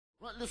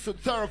Right, listen,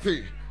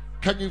 therapy.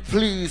 Can you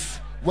please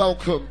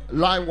welcome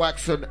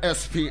Limewax and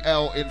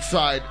SPL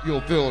inside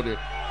your building?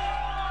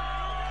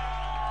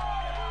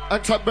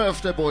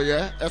 Anti-birthday boy,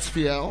 yeah?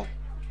 SPL,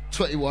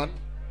 21.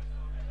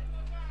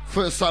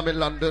 First time in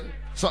London.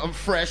 Something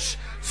fresh,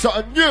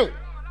 something new.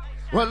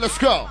 Right, let's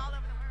go.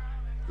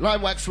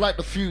 Limewax, light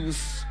the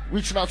fuse.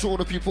 Reaching out to all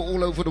the people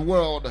all over the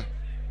world.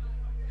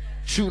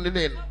 Tuning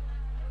in.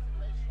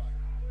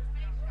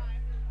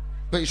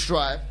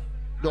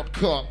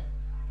 bassdrive.com.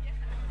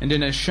 And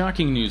in a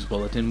shocking news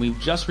bulletin, we've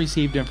just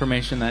received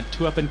information that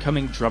two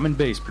up-and-coming drum and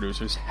bass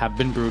producers have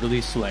been brutally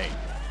slain.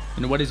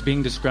 In what is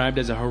being described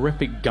as a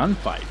horrific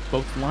gunfight,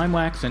 both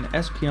Limewax and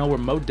SPL were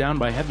mowed down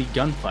by heavy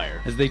gunfire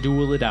as they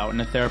dueled it out in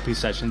the therapy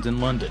sessions in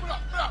London.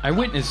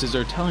 Eyewitnesses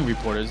are telling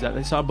reporters that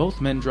they saw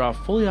both men draw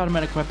fully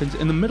automatic weapons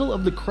in the middle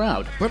of the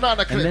crowd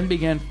and then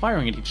began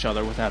firing at each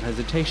other without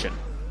hesitation.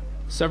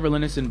 Several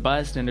innocent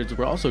bystanders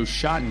were also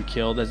shot and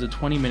killed as a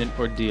 20-minute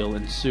ordeal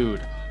ensued.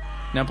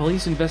 Now,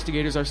 police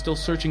investigators are still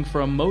searching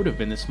for a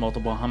motive in this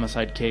multiple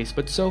homicide case,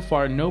 but so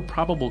far no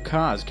probable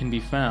cause can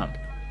be found.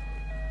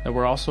 There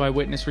were also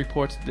eyewitness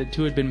reports that the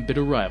two had been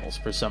bitter rivals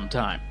for some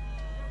time.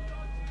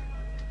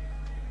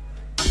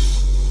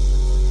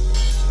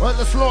 Right,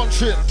 let's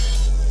launch it.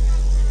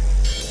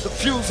 The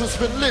fuse has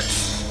been lit.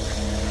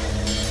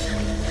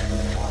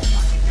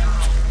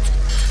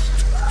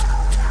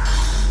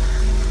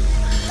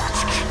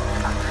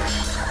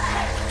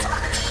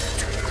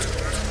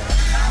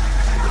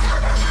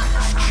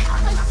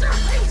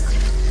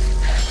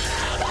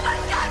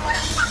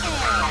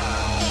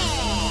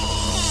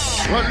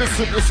 Right,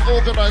 listen, it's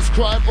organized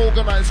crime,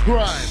 organized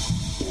grime.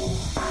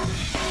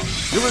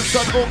 You're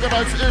inside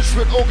organized ish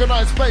with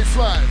organized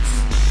basslines.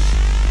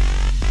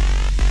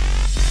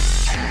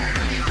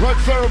 Right,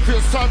 therapy,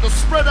 it's time to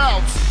spread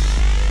out.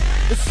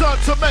 It's time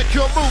to make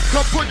your move.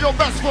 Come put your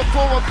best foot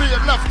forward, be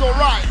it left or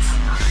right.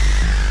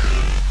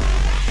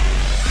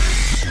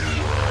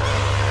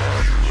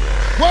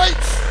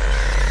 Wait!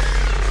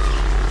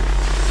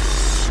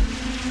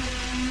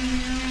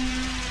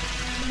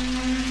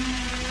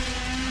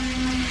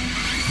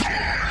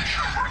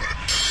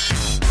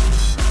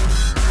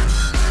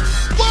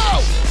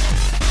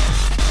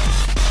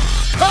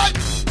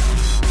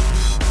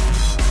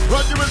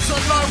 Run you into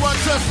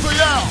Limewax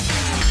SPL.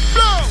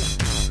 Blow!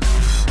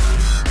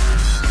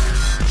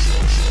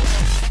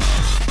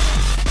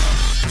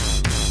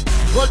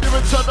 Run you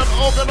into that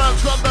organized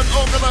crime, that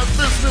organized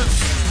business.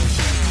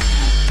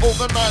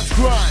 Organized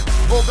crime,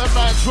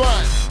 organized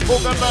rhyme.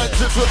 Organized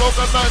it with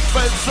organized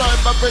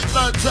baseline. My big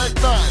 9 take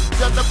 9.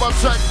 You never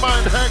take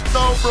mine, heck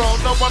no bro.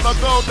 No wanna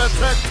go, let's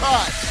heck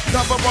time.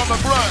 Never wanna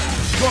grind,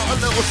 got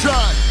a little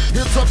shine.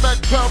 It's a back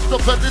pound, the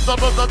penny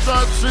done on the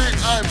dance. See,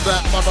 I'm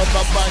that man on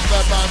the mic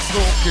that I'm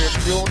talking.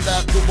 You're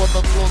that you on the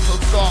floor, so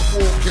start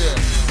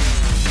walking.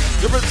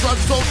 You're inside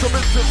social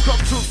mischief, come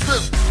to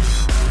stiff.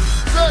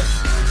 Say.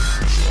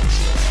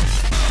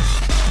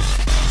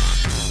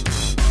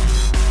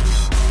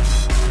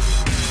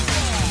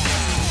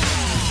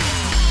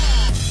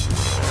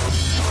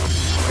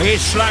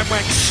 It's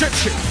Limewax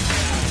City.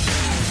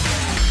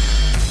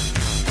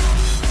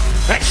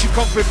 Action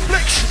comes with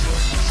flexion.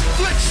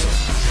 Flexion.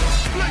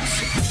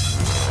 Flexion.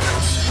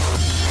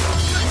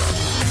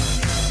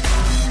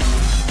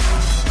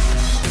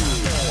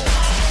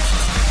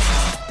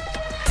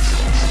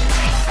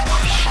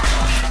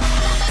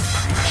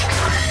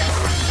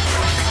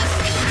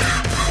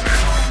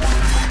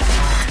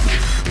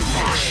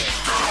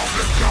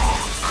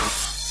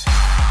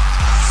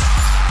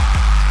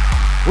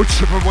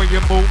 Whichever way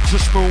you move to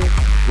smooth,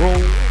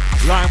 roll.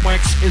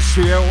 Limewax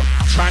SPL,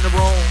 trying to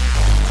roll,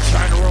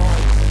 trying to roll,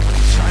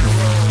 trying to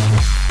roll.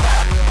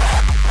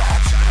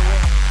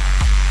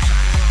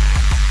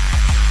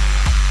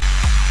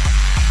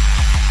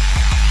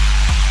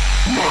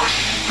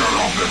 Master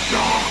of the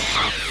dark.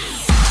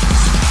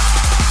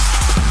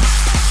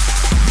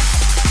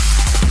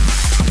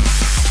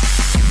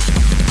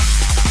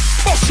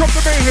 Boss of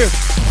the mayhem.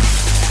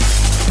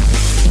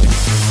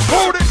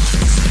 Hold it.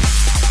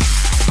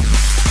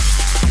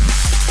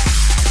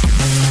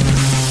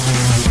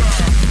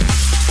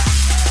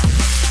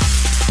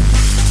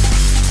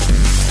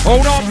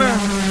 Hold on, man.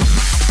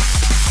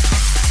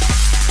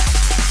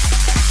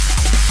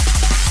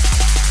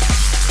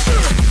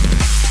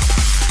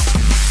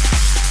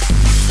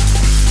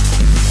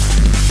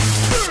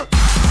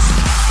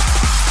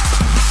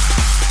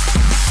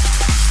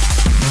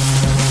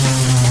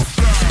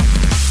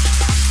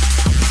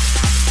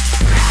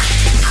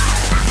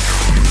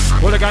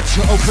 Well, I got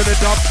to open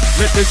it up,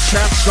 let this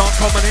champ start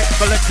coming in.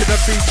 Collecting the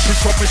beats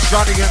is what we're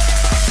starting in.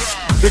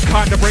 The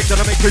kind of break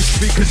that'll make the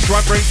speakers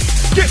vibrate.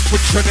 Get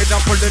with turning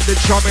up and let the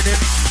drumming in.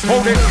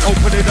 Hold it,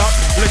 open it up,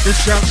 let the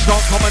sound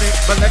start coming in.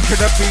 Collecting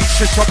the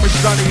beats is what we're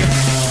starting in.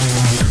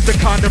 The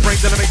kind of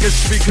break that'll make the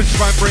speakers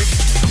vibrate.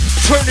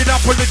 Turn it up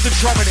and let the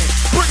drumming in.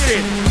 Bring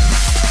it in.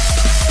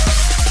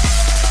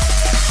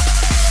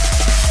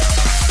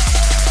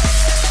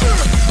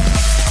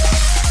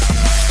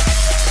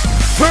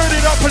 Turn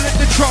it up and let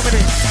the drumming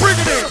in.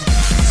 Bring it in.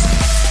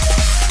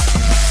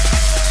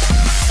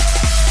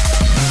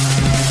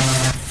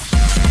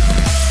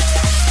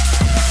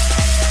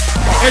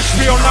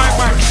 SPL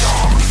Limewax,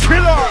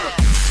 killer.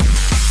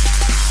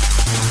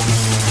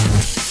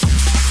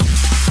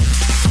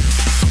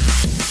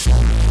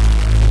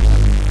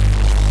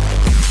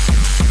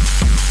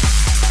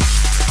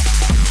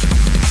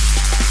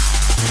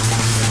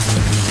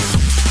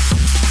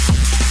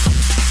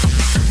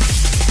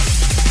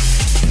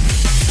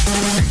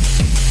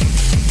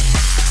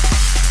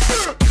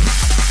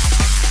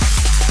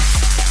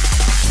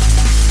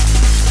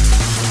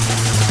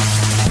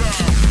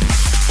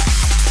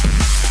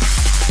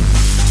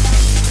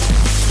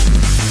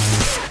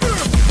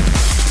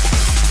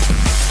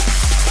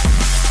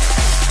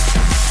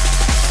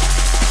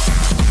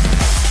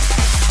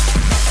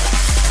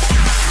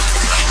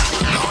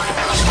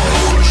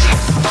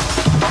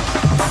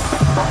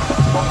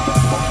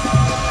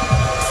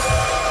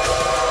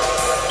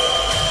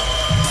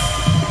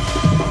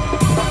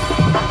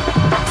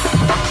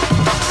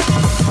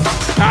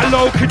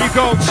 Can you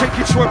go? Take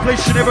you to a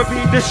place you never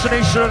been,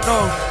 destination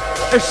unknown.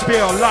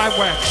 SPL,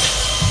 Limewax.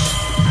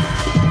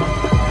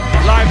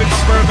 Live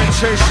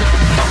experimentation.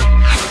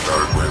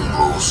 Dark wind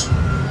blows.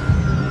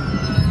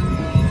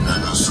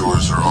 And the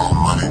sewers are all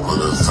muddy with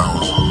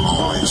 1,000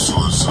 lonely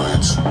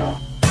suicides.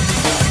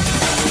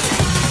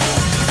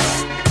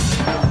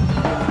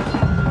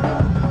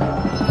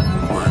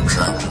 We're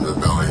trapped in the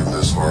belly of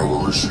this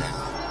horrible machine.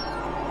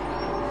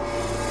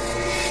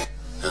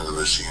 And the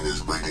machine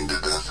is bleeding to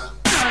death.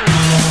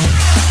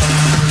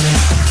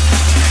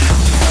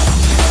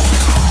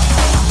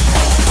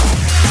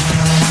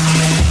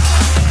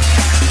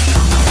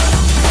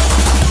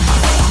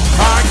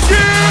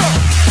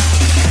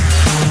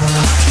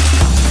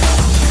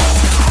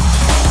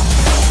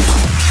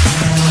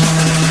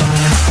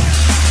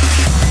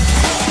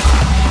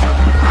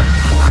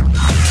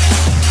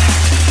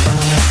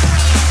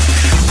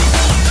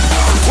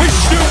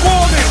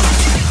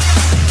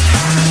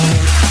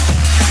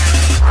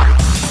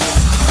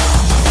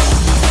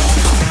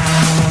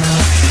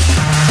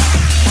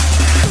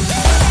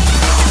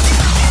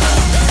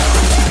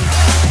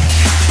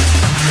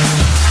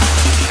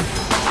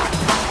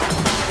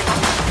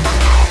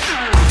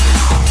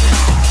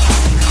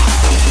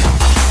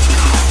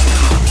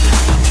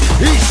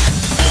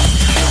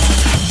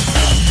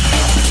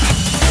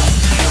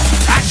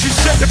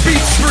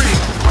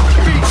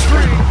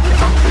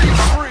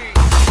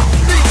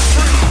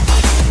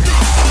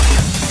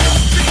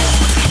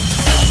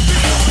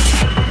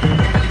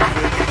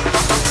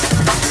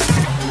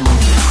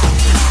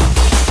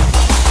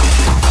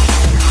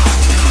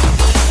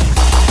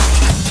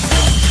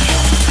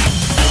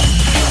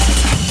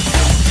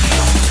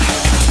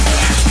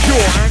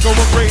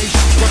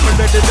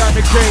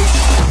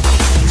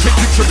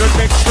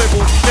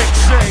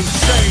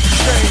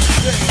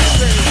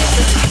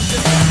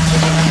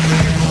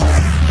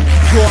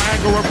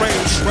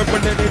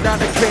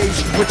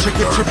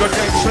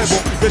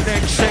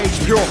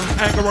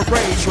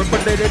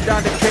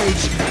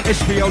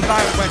 SPL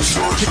Limewax,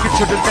 take it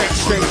to the next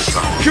stage.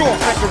 Pure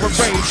anger and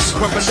rage,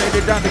 when we're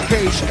laying down the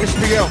cage.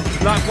 SPL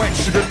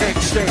Limewax to the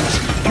next stage.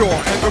 Pure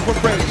anger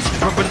and rage,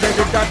 when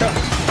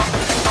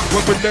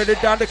we're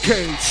laying down the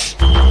cage.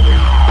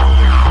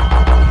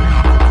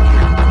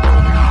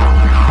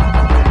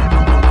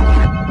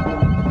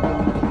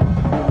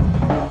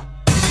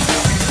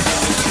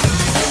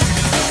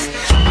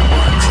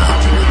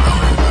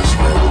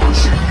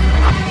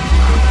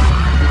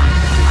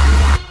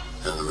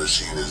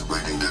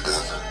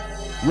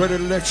 Ready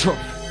to let up.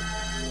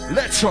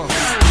 Let's up.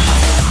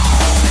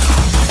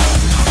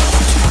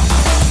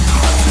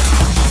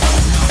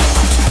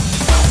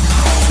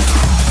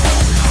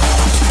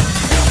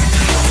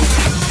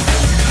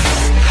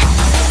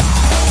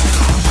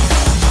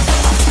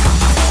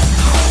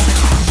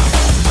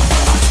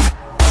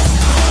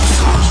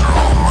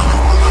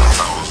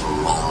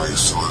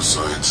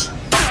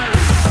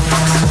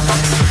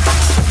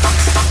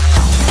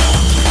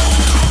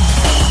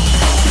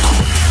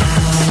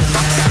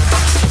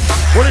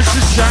 What is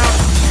this sound?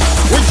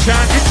 What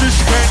sound you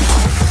just can't?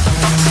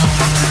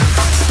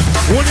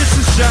 What is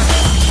this sound?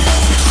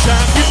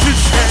 Sound you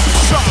just can't?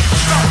 Stop.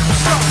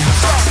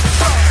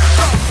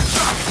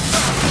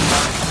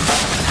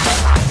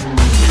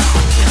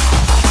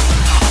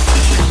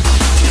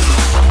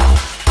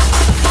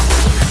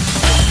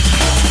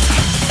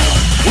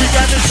 We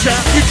got the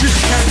sound you just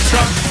can't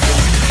stop.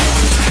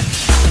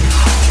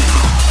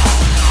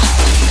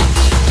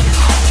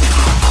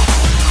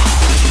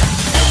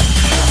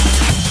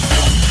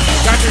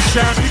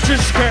 Sound you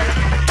just can't.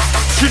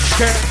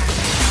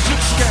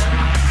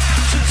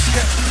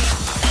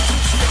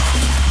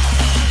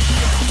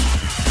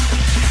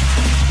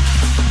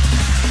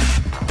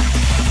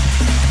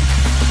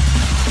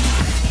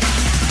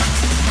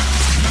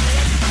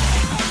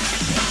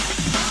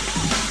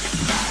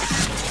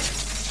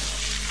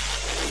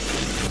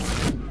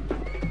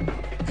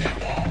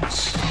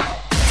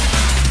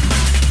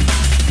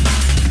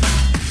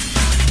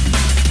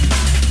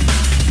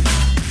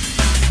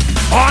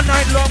 All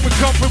night long we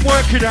come and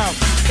work it out.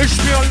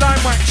 SPL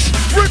Limewax,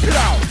 rip it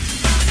out,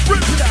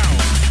 rip it out,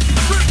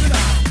 rip it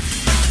out,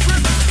 rip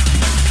it out.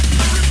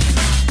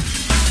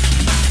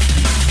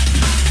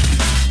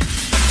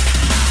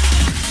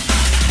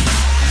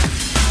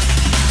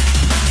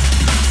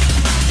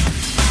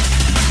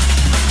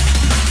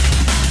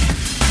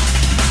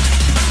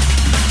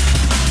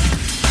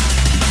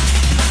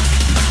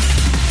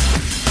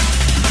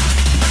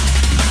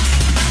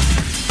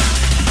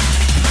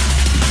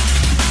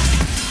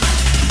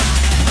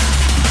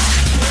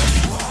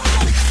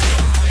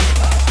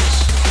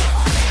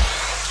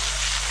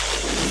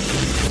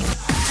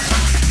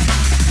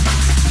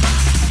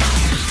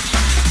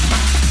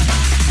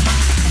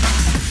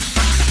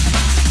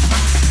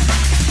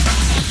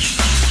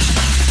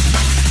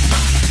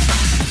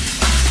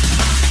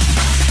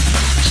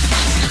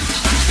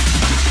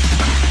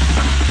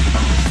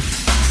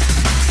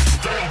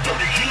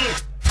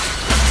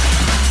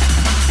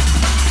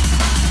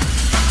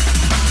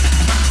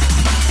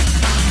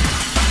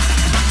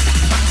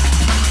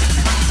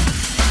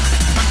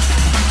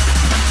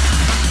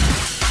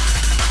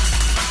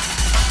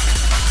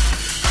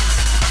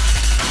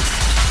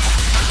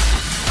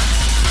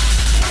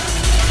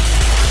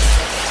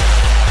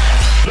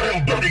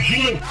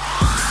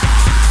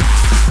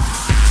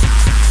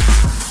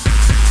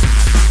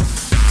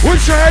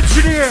 Where's your hands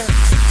in the air?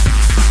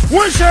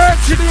 Where's your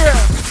hands in the air?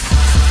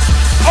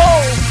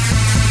 Oh!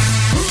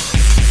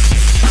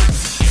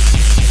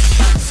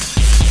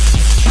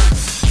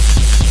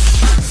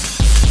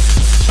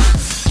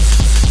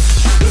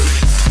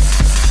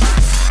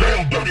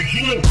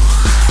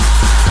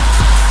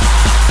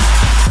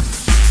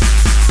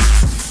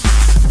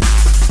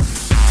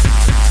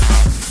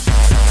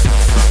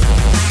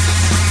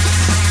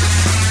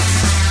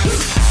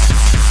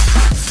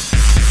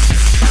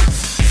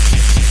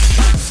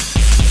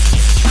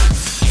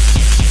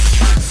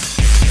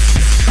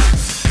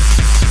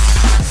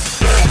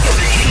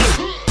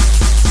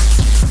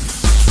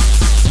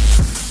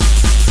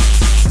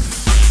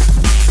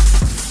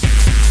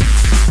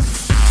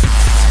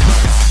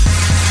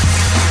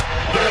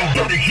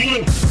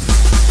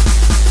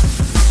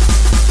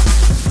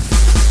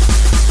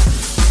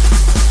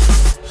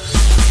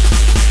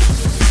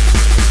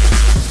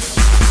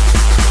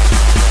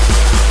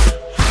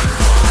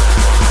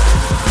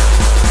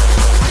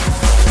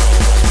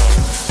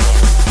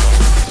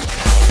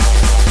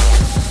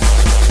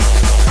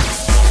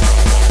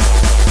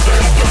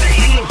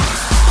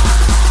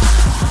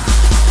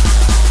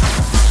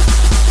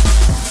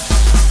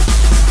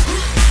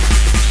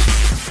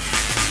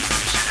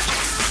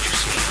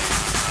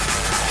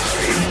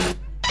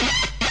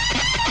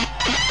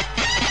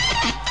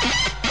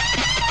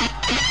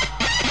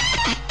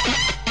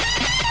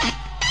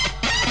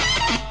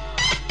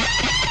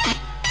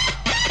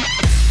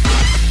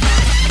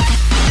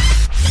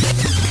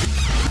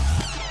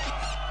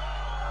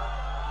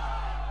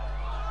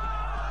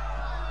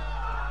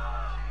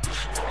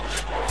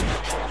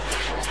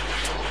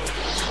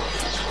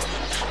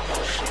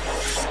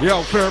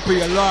 Yo,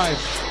 Therapy alive.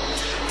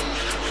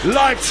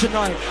 Live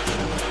tonight.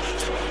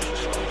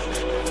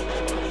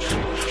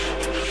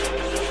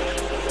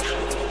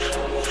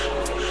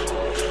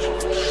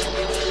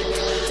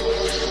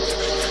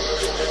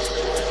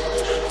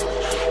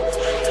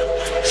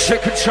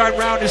 Second time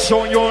round is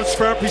on your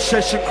Therapy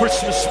session,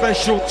 Christmas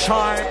special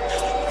time,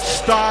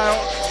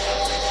 style.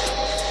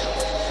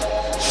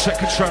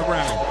 Second time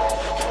round.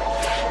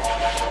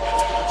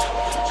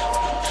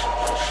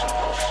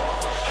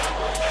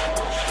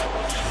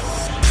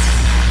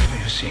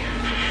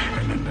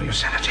 Remember your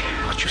sanity.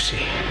 What you see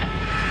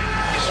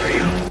is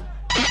real.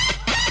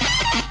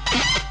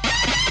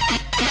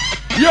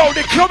 Yo,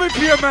 they're coming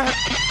for you, man.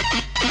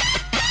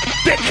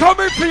 They're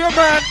coming for you,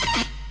 man.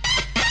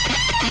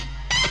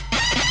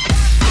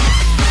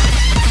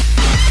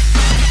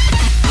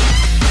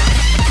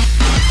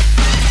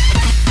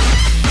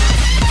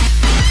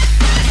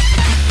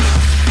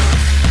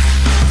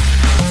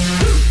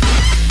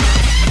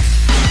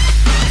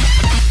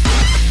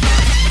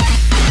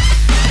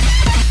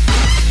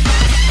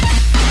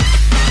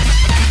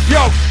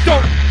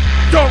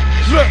 Don't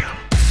look.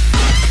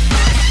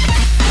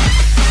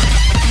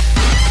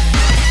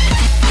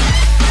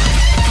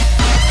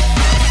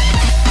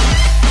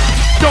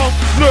 Don't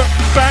look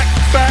back.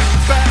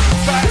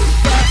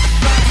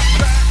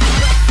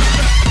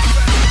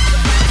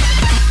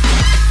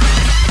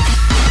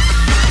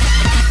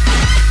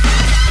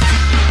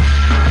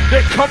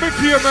 They're coming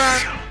for you,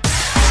 man.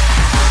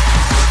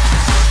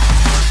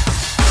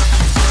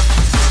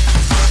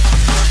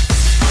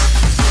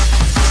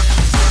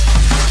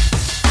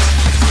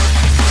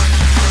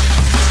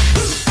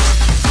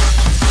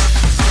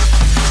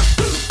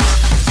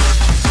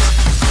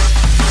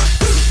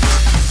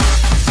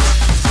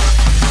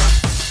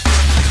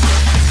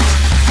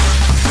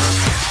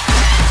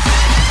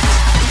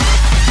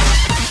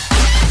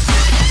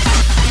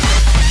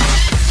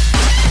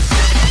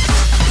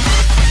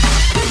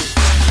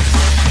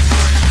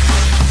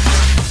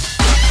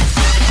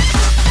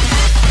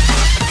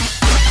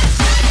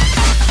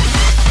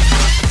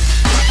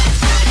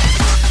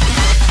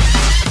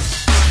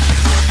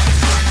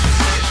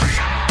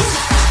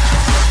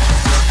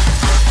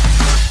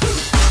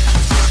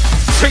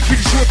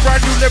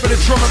 Brand new level of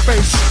drum and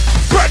bass.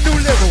 Brand new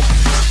level.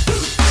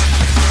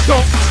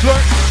 Don't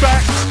look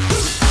back.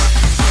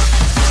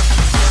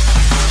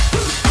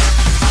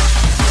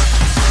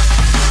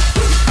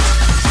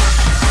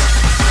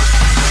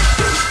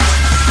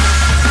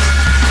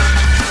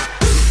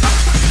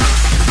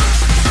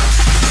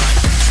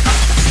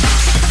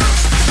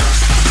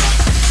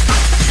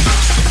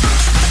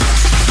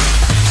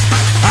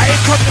 Here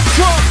come the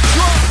drum.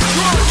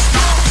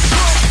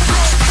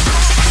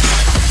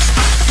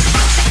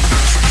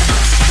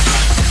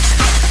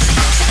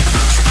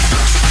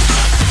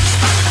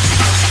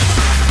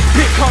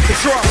 Come the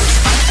drum.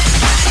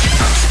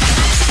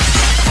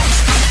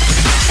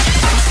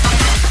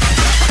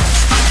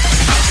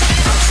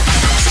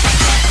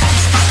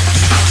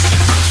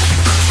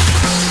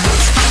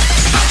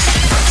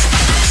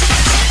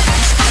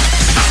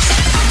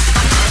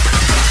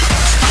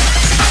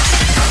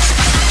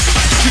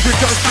 Secret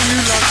goes for you,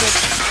 London.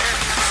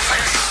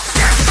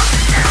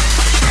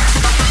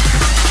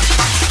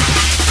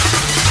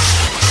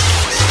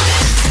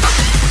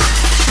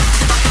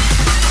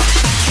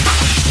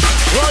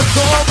 Right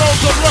to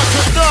almost a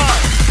record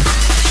night.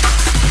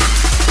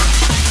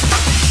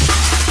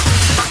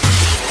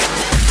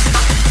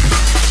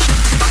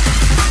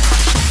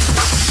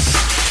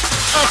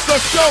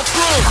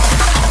 through.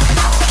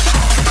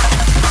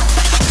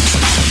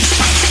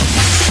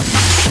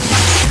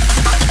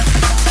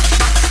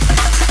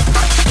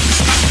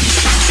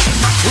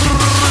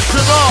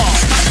 Original.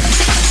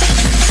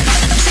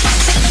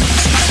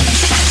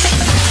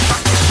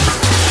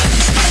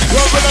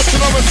 We're going to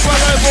know it's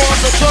well able on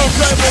the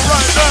turntable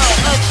right now.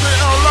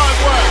 SPL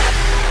Limewax.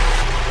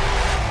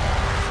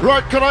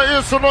 Right, can I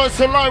hear some noise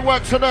of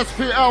Limewax and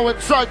SPL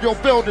inside your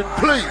building,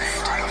 please?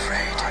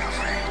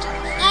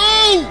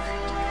 Oh!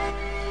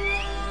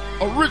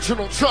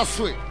 Original, trust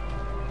me.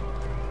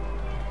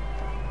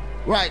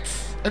 Right,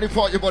 any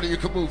part of your body you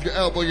can move, your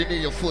elbow, your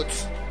knee, your foot.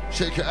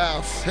 Shake your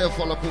ass, hair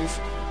follicles,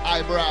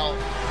 eyebrow,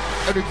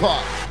 any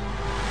part.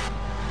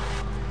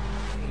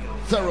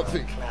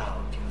 Therapy.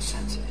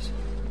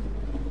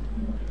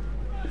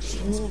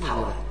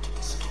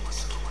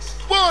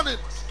 Morning.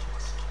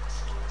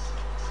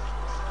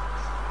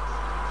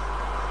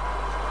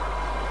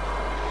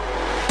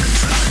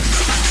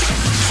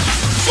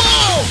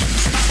 Whoa!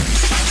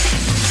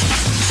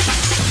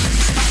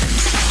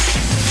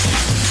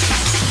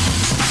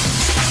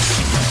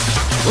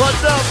 Right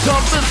down to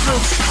our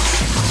business.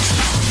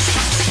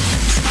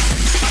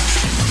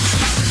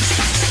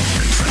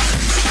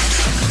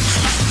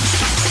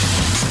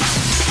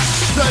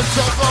 Sense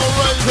of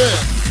right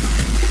here.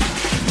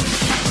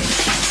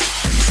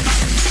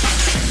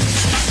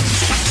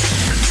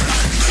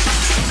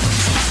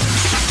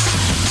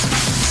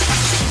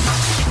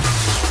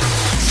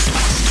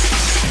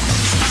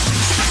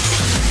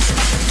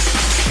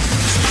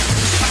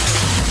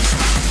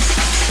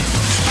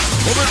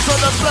 We're inside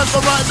that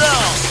blender right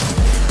now.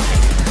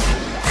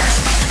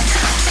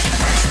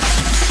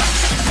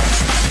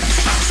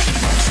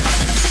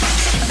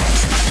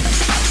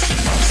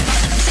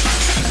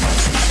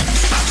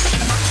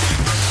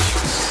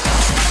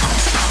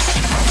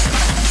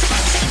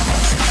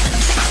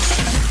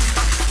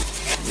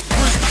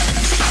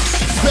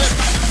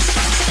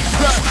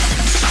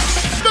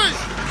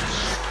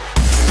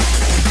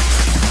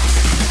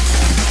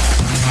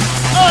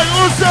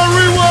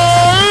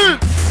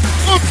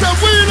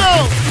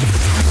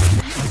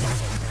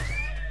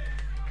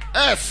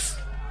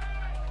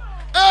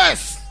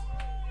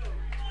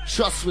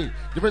 Trust me,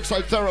 you're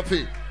inside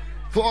therapy.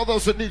 For all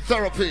those that need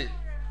therapy,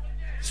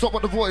 stop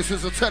what the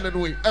voices are telling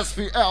we.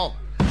 SPL,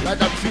 like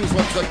that fuse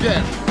once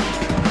again.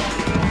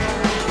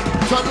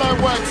 Turn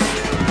Limewax.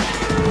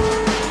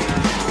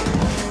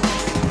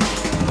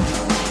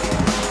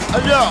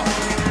 And yeah,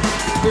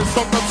 it's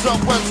on the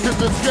southwest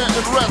cause it's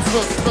getting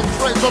restless. The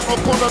phrase on the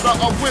corner that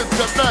I with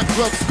the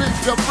necklace. Speak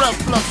your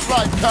breathless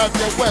like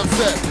Kanye West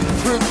said.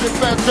 Pretty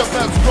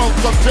Benjamin's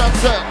growth of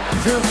jet.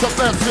 Here's the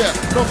best here,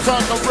 no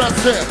time to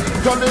rest here.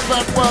 Don't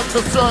even work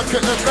the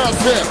circuit and that's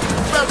here.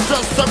 Best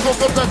just suck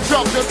over the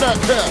jump your neck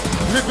here.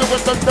 Leave you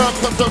with the nerve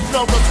cause there's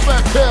no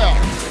respect here.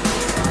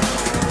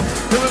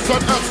 Here is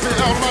an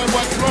SPL,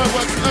 Limewax,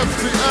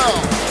 SPL.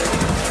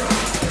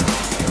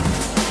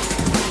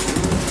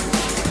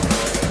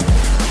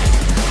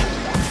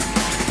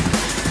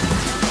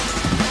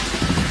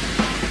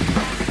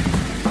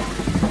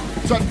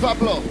 San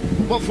Pablo,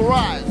 but for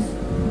eyes.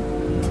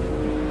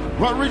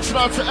 Right, reaching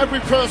out to every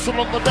person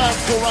on the dance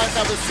floor right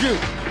now. It's you.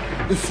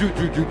 It's you.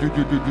 And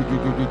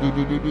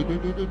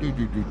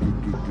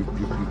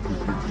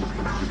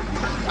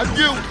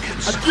you.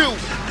 And you.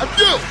 And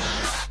you.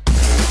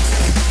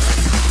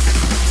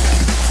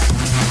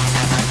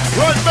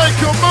 Right,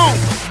 make your move.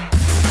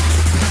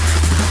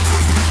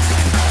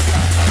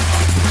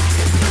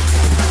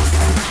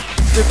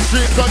 It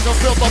seems like I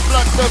feel the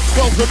blackness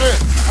closing in.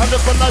 I live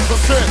a life of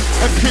sin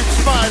and keep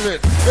smiling.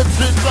 It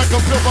seems like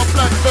I feel the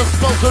blackness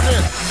closing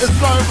in. It's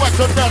Limewax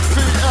and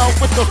SPL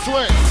with the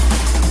swing.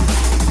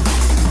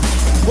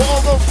 For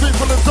all those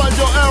people inside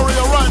your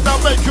area right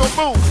now, make your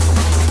move.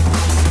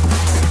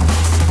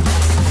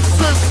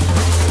 Sis.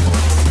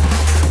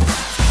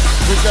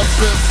 We got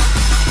sis.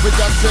 We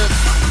got sis.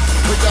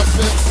 We got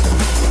sis.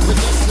 We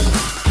got sis.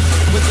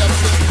 We got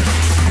sis.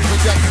 We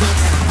got sis.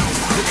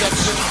 We got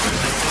sis.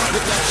 We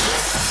got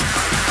sis.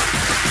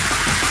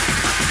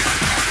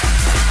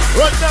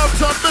 Right now,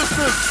 some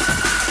business.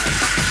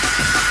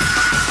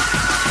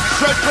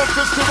 Straight from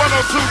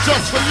 5102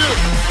 just for you.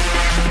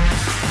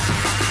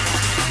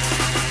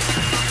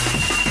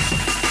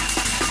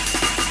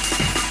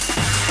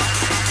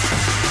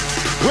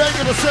 We ain't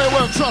gonna say a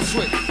word, trust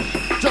me.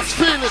 Just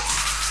feel it.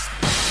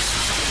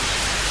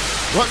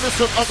 Right,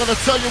 listen, I'm gonna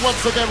tell you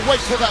once again,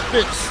 wait for that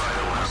bit.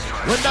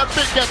 When that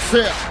bit gets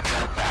here,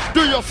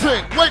 do your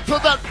thing. Wait for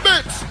that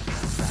bit.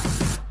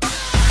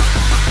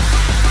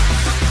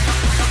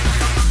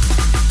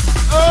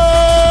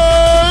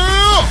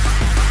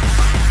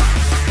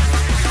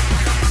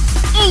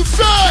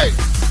 Outside!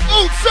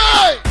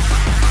 Outside!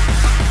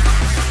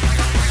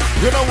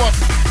 You know what?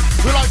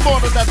 We like more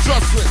than that,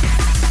 trust me.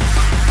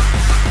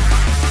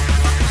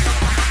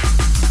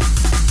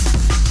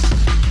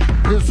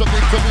 Here's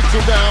something coming to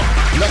down.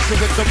 Let's get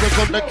the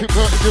rhythm that keep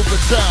hurting you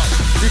with sound.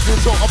 If you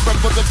show up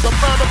represent the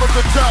man of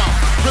the town.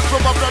 Look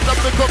for my brother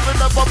because we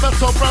never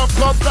mess around.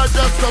 Come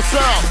digest the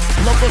sound.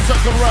 Love the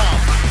second round.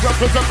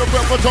 Represent the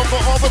rebel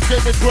jungle, always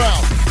gaining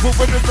ground.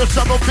 Moving in the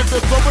shadow, keep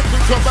it going to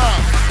come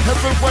out.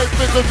 Heavyweight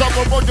figures,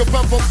 I'm on your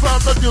purple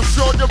crown, and you're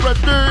sure you're ready.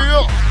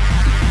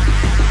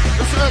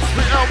 It's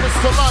SPL,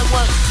 Mr.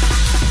 Limewax.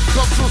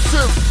 Come to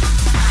Sim.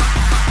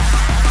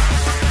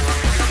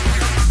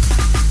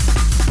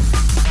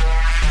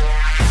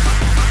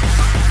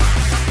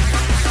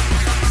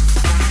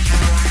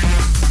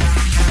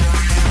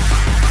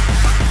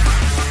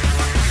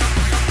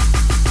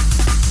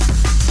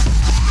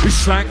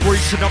 It's like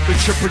raising up the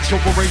temperature,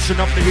 we're raising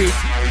up the heat.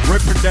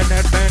 Ripping down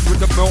that man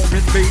with the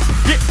moaning beat.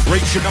 Yeah.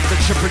 Raising up the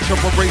temperature,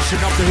 we're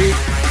raising up the heat.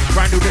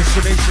 Brand new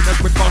destination as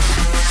we bust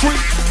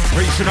street.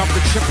 Raising up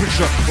the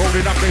temperature,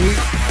 rolling up the heat.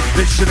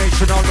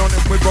 Destination all on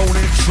it, we're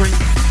rolling street.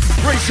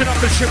 Raising up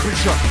the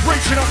temperature,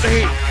 raising up the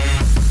heat.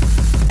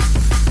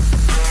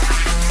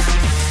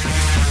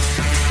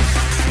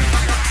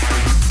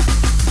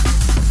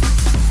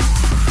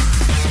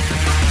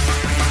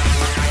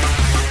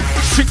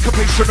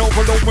 Syncopation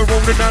overload, we're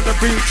rolling down the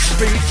beat.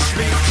 Speed.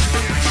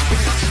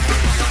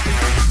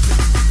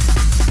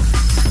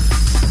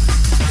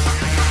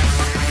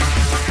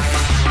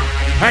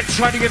 And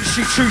trying to get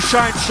MC2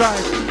 side.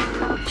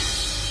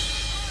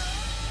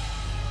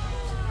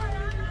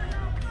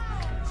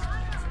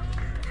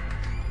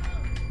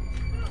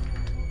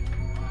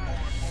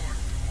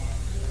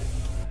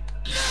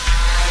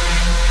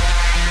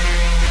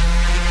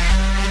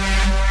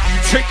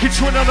 Take it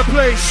to another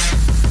place.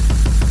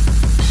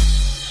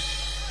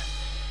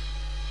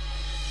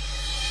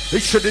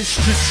 It's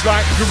just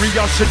like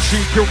curiosity,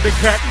 kill the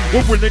cat.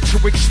 We're willing to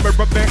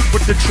experiment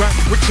with the track.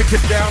 We're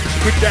chicken down,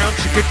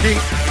 chicken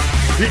deep.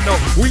 You know,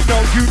 we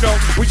know, you know,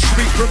 we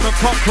speak from the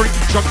concrete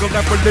jungle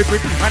that we're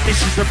living. And this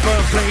is the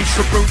birthplace,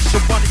 the roots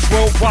of one is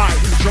worldwide.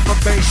 Drum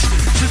and bass,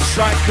 just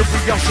like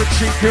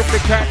curiosity, kill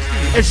the cat.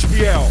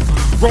 SPL,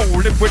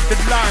 rolling with the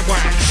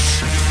Limewax.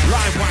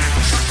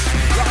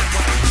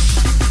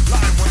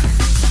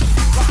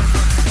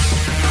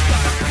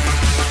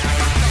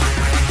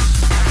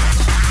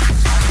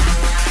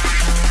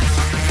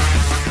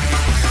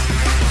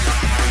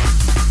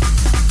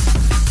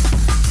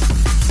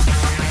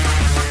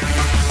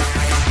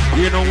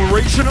 You know, we're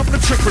raising up the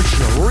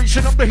temperature,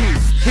 raising up the heat.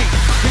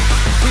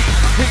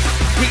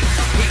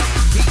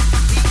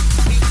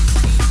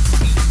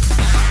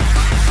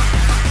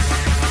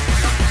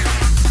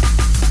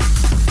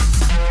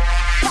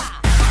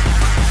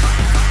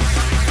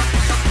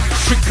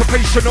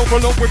 Syncopation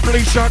overload with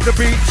Blaze on the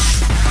beats.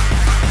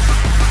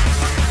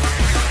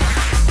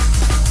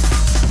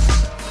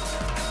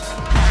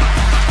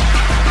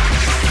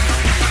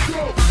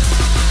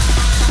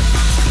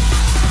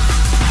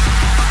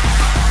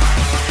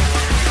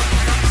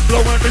 Blow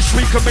on the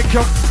speaker, make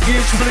your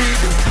ears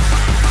bleed.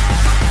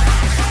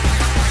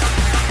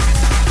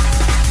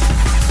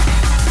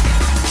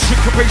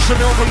 Syncopation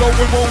overload,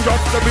 we roll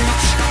up the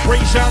beats.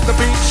 Raise out the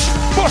beats,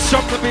 bust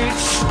up the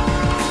beats.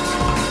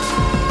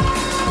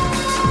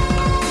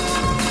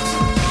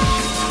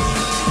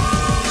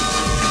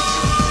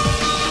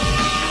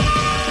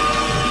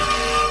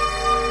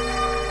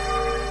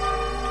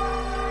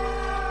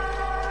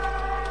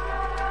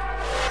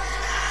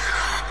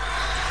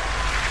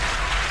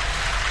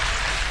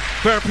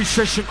 Therapy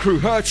session crew,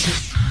 hurting.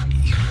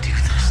 You do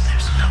this,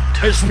 there's no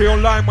time. SPL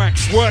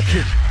Limewax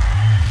working.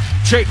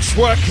 Jake's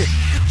working.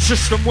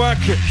 System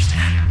working.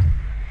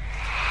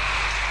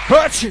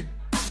 Hurting.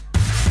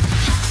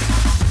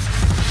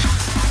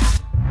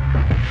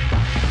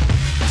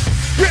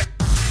 Yeah.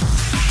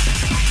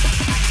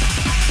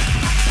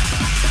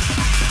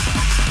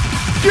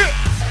 Yeah.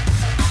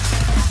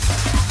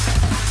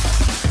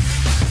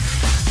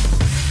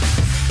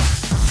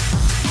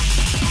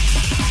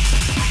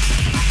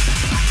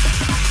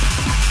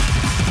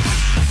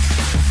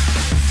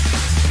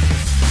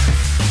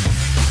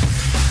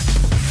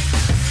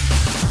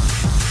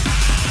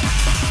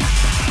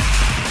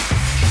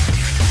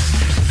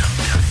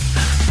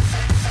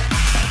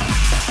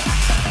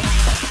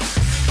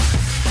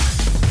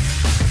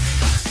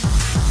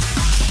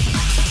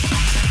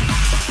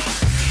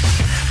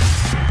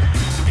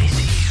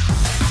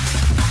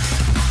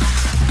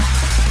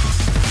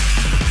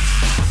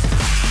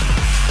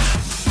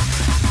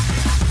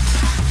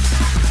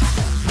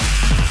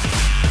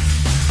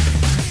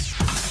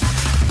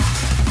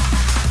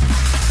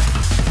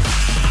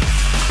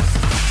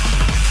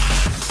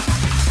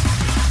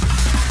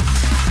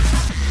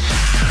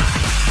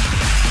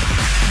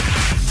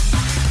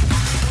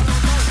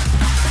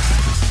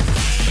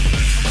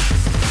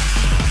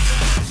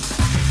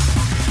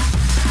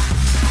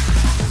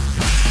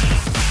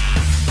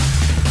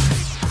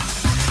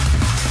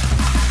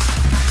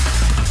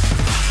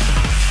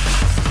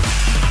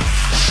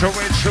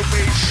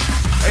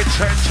 It's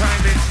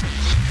entertaining.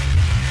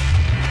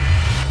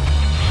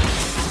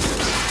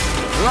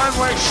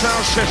 Limewax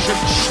sound session.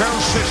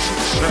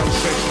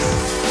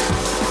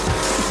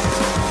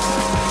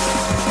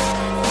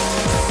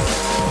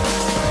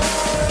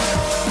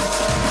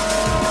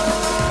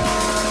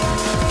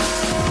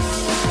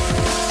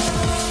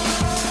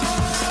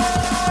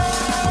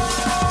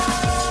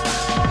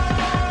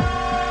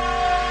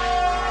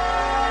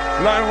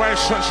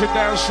 Limewax touching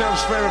down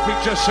self-therapy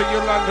just so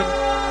you're London.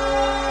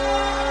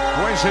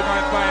 Wednesday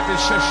night vibing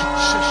session.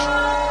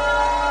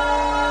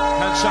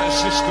 Handside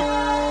system.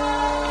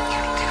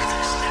 You do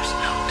this, there's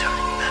no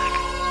turning back.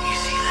 You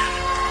see them.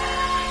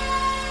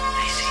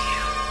 They see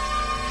you.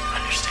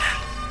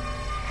 Understand?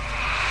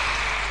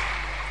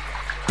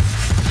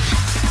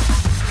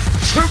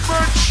 Too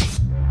much.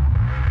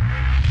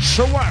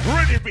 So what?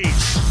 Ready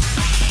beats.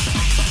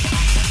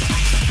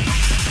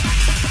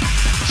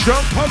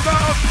 Jump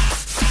about.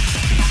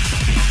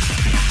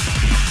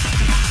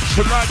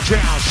 Tonight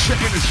down,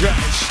 shaking the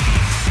jazz.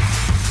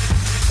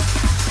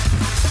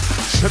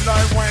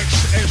 Tonight Wax,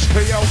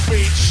 SPL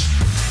beats.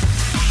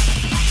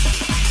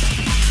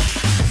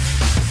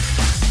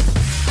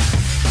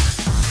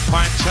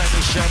 Fine time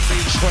to share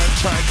beats, one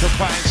time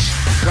combines,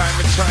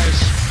 climatize.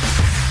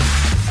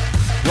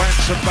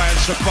 Wax and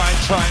bites a fine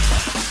time.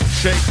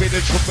 Shake me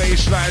the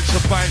baseline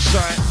to fine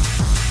side.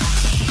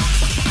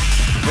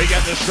 We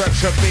got the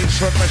structure beats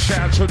from the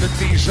shout to the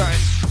design.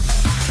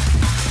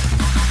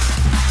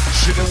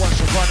 See the once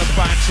upon a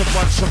bind to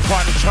once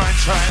upon a time.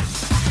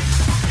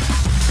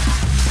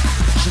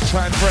 It's a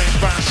time frame,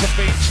 bounce a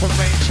beat to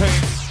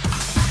maintain.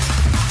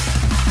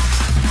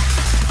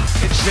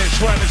 It's this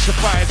one, it's a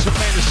fire to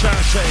make the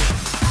sound say.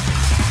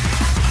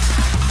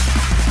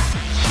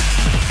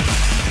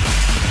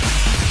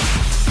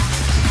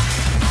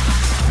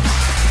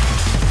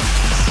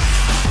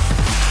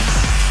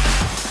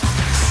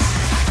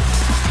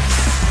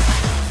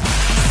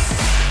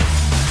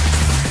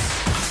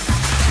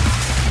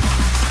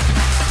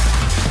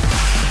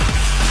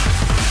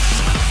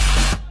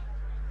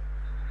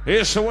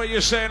 Here's so what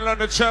you're saying,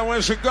 London Town.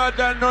 Where's the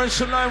goddamn noise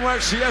to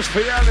Limewax? The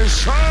SPL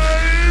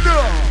inside.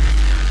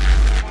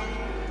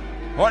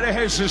 What the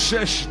hell's this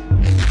session?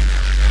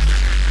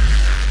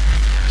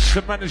 It's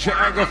the manager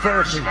angle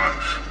therapy.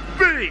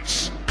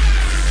 Beats.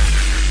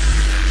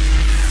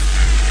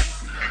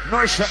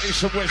 North, south,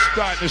 east, and west,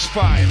 darkness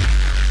 5.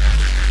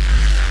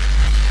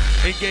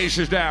 Engage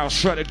it down,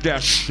 shut it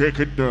down, shake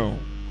it down.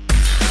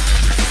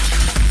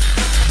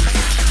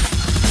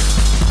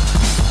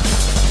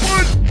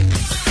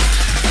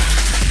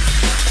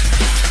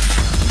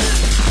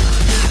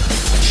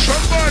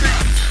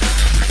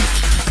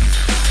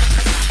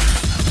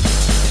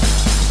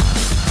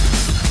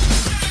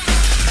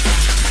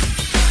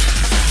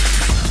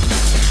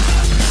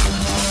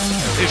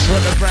 It's for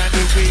the brand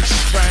new beats,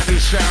 brand new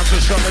sounds,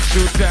 the summer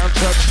shoot down,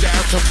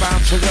 touchdown to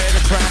bounce away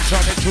the crowds on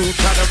it, too,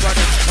 trying to run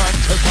it, time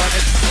to run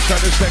it,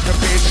 trying to second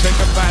beat,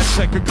 second bad,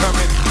 second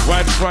coming,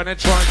 wax running,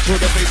 trying to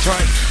the beat,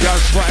 trying, y'all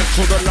swipe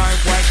to the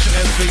Limewax,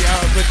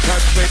 SPL, the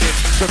touch with it,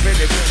 submit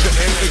it, to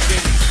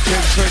everything,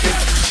 kids with it,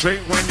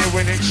 sing when you're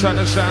winning, trying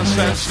to sound,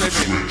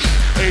 slimming,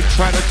 ain't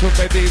trying to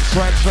baby,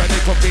 trying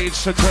for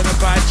beats, to turn the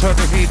bite, turn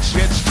the heat,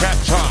 gets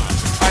tapped on.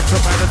 I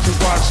come out of 2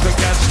 bars to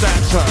get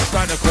stanza.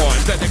 Find a coin,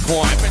 then a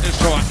coin,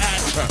 minister,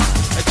 answer.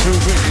 And 2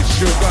 minutes,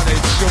 you got it,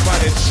 your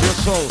body, your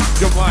soul,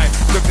 your mind,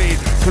 the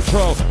beat,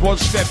 control, 1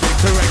 step in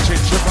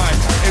correction, your mind,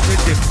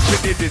 everything, she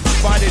did it,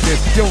 body it,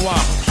 you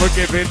are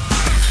forgiven.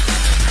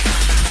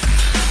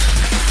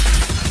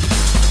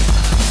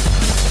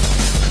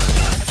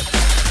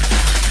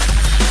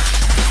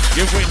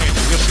 You're winning,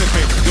 you're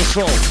slipping, your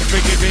soul,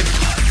 forgiving.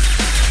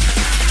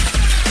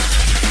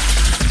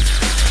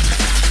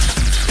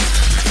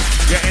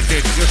 You're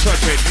ending, you're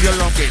sucking, you're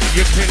longing,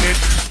 you're killing.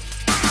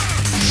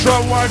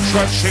 Someone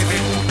touching it.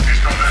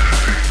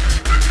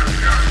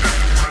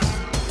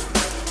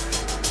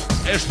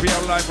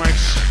 SPL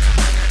Limewax.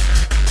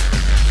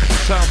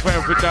 Sound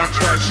therapy down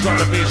tracks,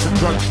 gotta be some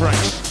drug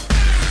tracks.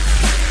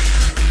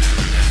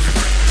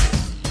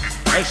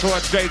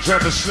 SOS Days on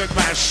the Slim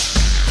Mass.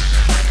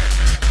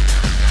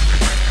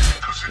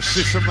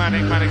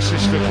 Systematic manic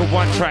system for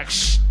 1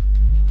 tracks.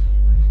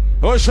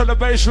 Also the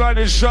baseline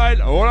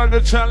inside, all on the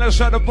talents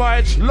and the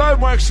bites,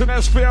 Limewax and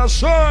SPL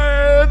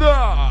side.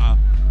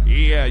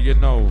 Yeah, you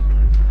know.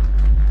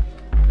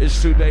 It's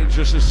too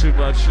dangerous, it's too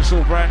much, it's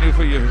all brand new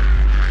for you.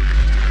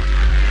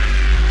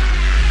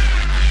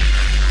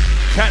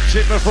 Catch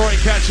it before it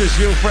catches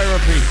you,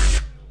 therapy.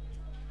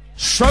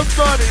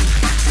 Somebody,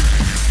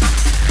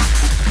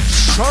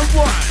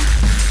 someone,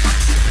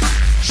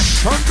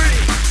 somebody,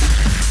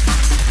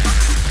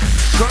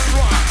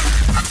 someone.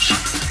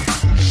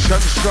 Some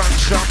strong,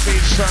 some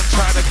beat, some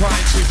trying to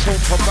grind it, all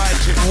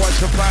providing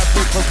what's about we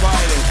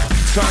provided.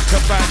 Trying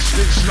to match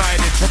this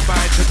sliding,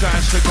 combine to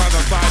dance together,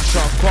 find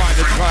some quiet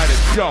and try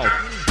it. Yo,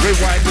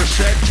 rewind the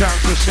set, down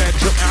to set,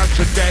 to out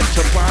to dead,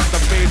 to find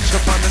the beats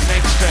up on the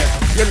next step.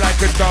 You're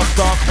like a dog,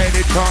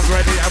 anytime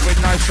ready, every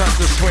nice on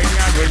the swing,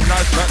 every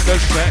nice on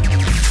the set.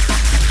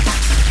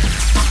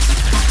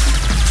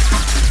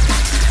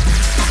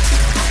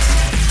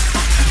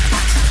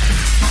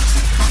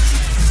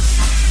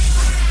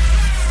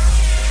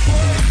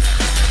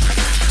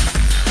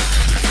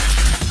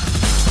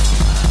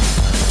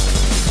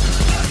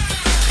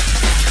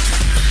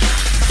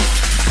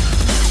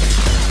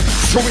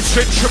 So we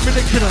said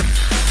Dominican.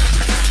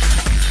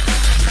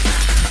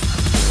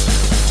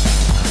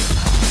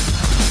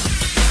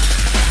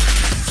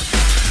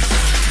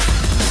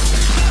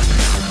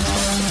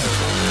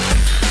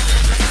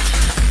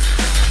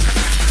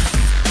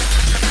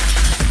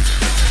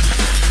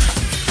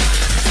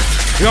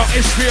 Yo,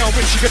 SPL,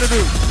 what you gonna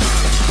do?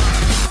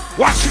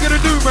 What you gonna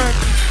do, man?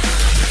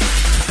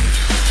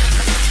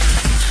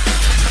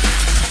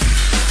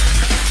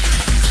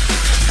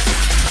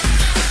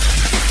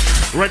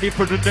 Ready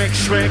for the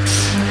next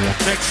flex,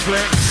 next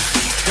flex,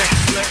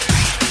 next flex,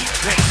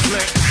 next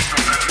flex,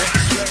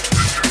 next flex.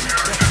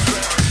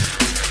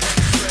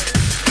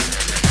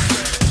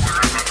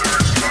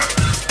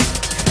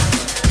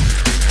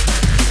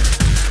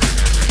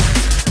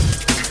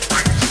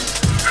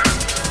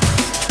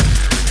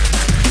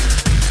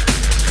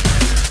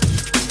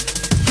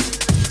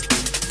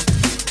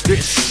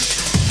 This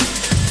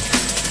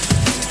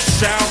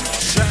sound.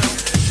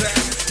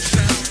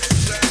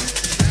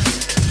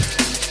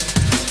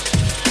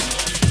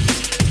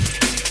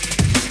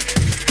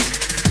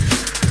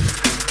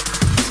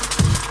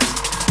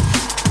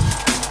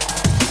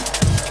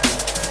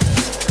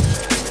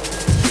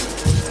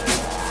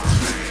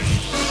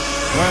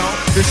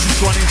 This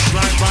is one inch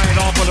line right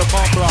off of the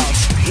bomb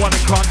blast. One in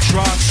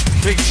contrast,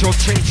 things you'll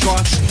change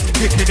us.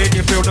 Kicking in,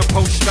 you feel the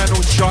post-metal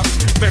shock.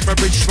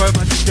 Memories firm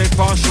and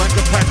steadfast like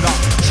a panda.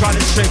 Try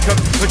to shake them,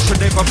 but you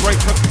never break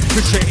them.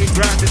 Cause you're in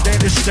grounded there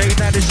to stay.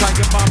 That is how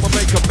your mind will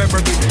make a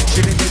memory.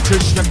 Sitting in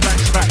just a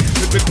flashback.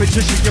 Living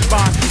pictures in your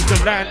mind, the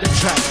land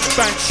attack.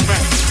 Bang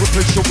smack, with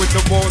you in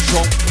the war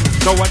zone.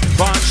 No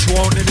advance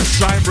sworn in a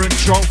siren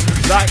drone.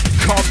 Like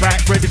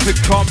combat, ready for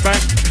combat.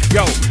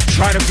 Yo,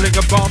 try to fling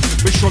a bomb,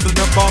 be sure that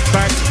the bomb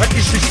back. And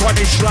this is one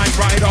inch line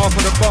right off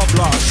of the bomb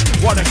blast.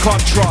 What a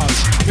contrast,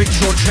 things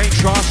will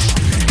change us.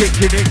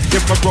 Kicking it,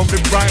 get my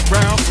rolling right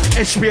round.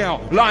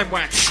 SPL,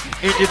 Limewax,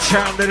 in your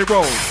town, let it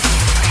roll.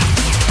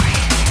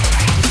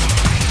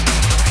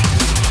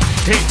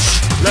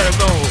 Hits, let it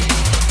know.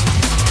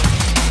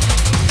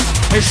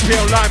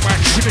 SPL,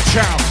 Limewax, in the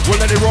town, we'll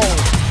let it roll.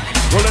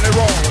 We'll let it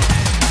roll,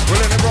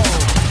 we'll let it roll,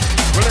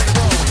 we'll let it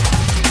roll,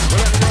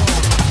 we'll let it roll,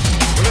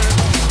 we'll let it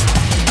roll.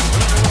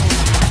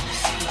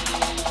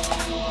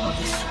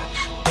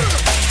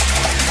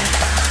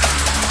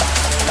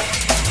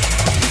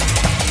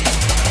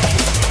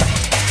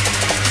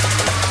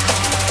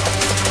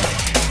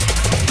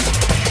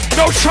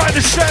 No time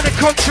to stand and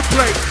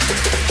contemplate.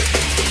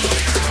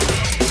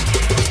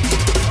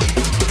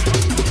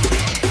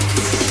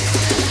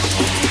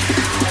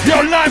 Yo,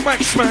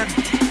 Limewax, man,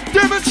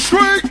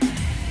 demonstrate.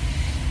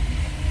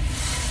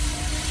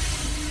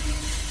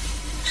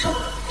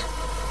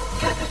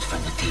 Gathered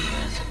from the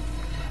tears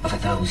of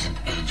 1,000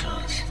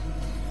 angels,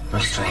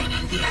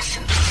 restraining the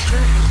essence.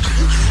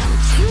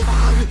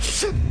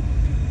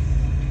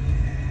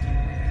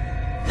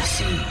 The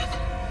seed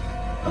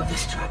of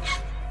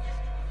destruction.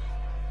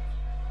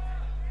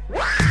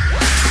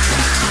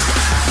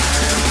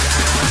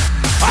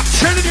 I'm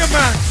telling you,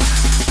 man.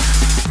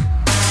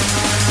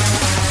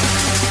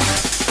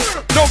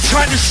 No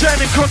time to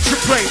stand and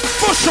contemplate.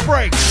 Bust the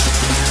brakes.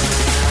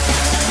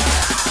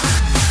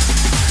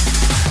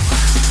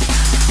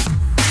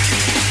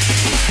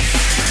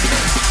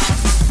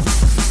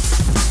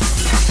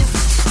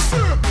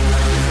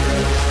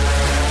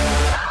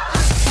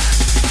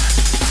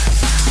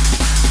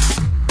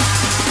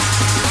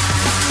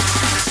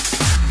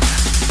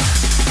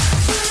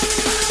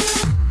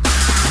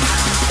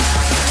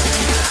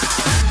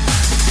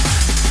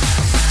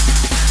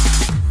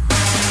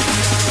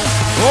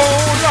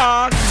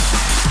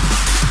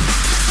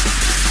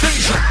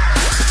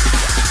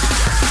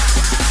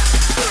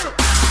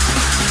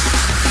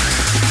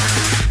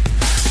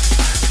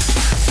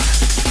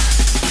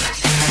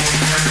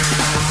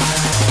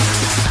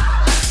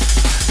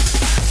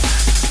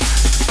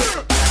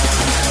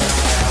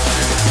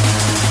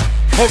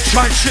 Oh,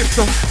 try and shift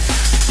them.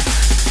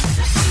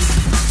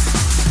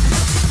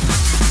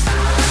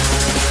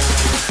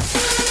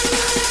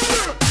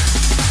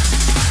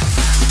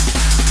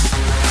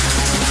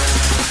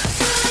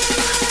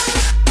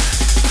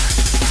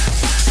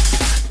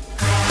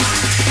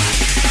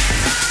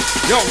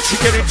 Yo, to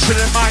get into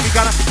the mind, you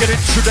gotta get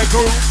into the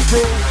groove.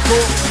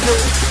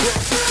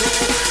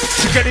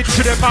 To get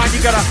into the mind,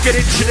 you gotta get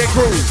into the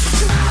groove.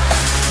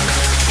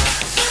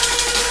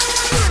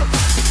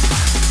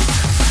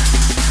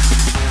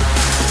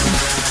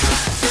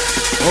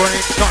 Oh,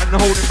 ain't nothing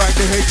holding back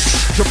the heads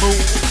to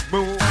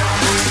move.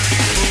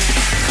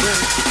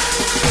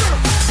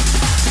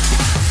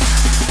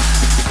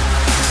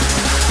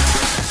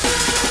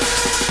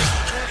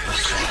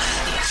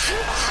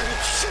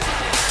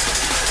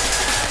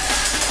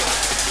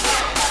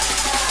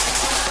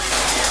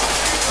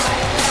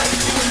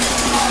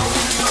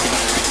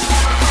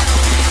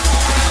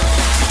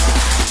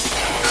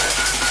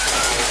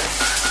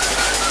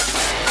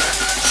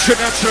 Shit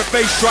out to the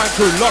bass line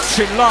crew, locked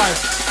in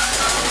live.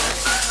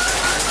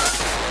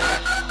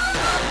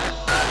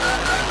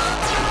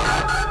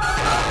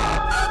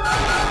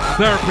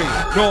 Therapy,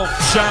 North,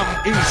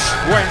 South, East,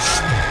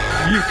 West,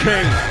 UK,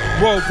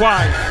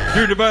 worldwide,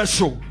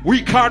 universal.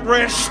 We can't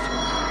rest.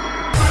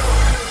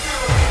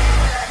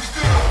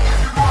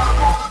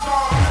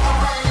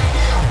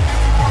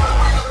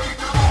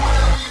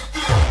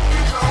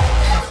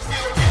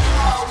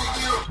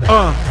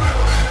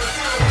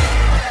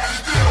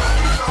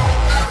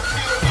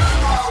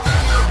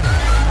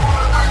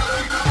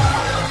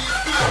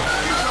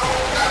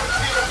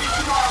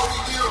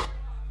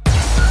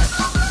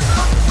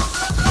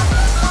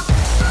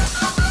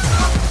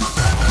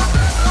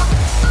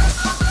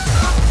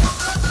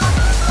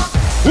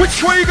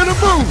 Which way you gonna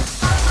move?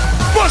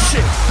 Bust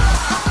it.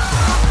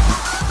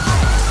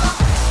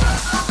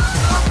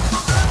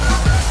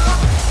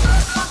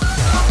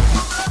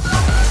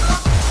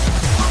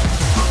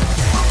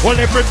 Well,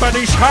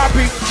 everybody's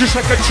happy, just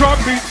like a drum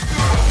beat.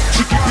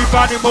 To keep your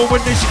body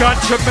moving, it's got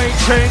to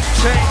maintain,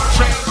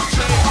 change.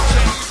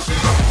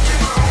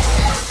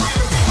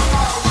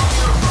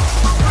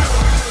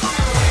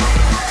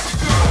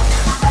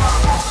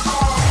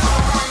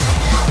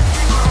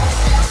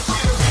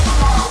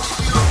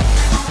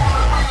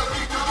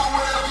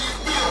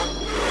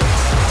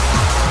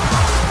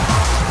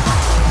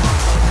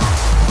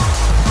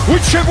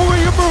 Whichever way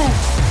you move,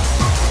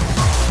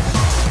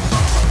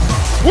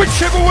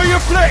 whichever way you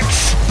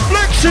flex,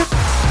 flex it.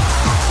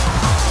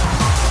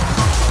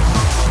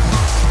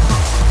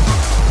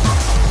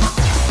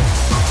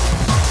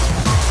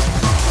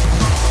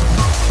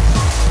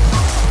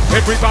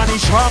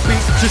 Everybody's happy,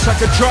 just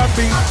like a drum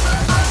beat.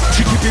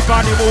 To keep your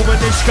body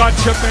moving, it's got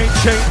to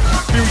maintain.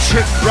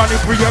 Music running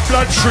through your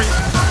bloodstream.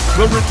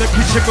 We're in the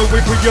kitchen,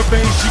 moving through your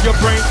veins to your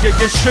brain. Yeah,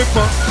 you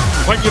shimmer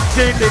when you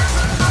feel it,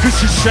 cause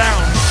the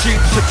sound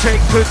seems to take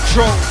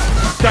control.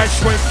 That's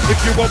when, if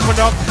you open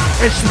up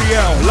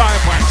SPL,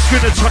 Limewax,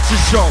 gonna touch the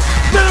show.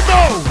 Let them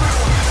know!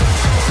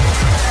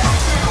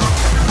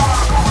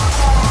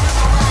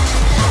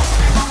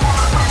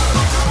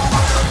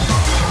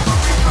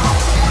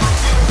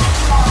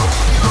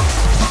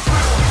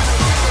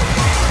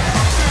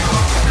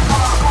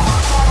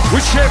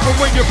 Whichever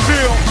way you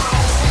feel.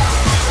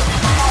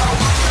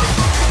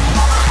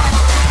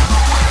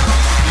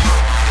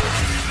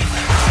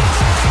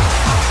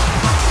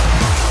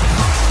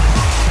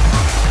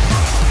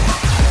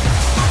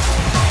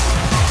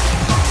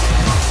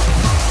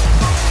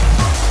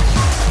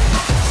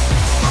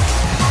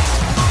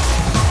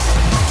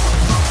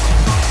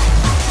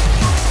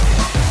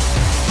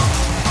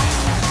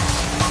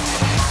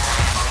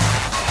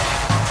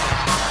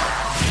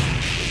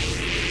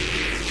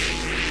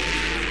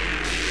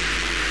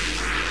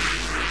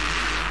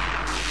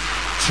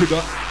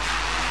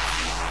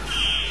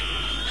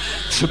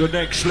 To the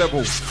next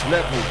level.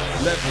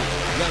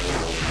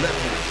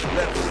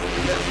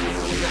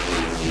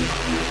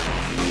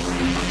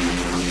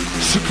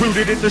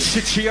 Secluded in the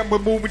city and we're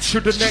moving to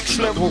the next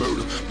level.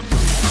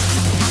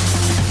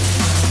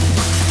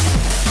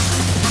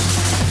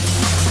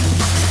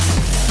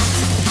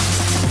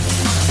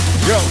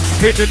 Yo,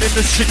 hidden in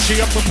the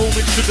city and we're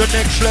moving to the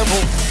next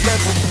level.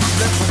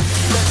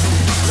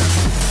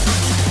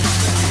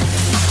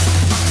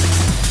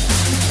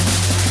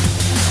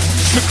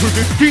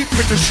 Secluded deep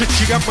in the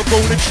city and we're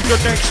rolling to the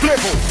next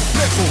level.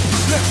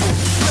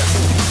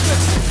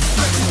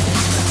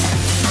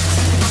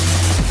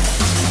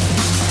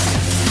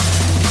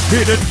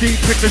 Hidden deep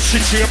in the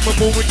city and we're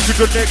moving to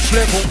the next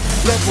level.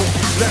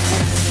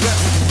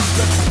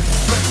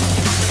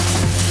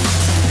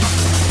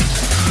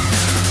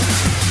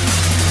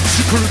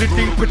 Secluded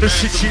deep in the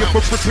city and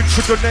we're moving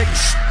to the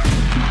next.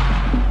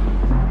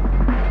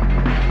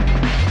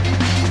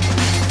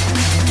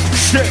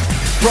 Step,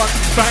 front,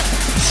 back.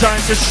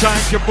 Sign to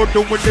sign, you're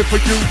doing it for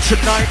you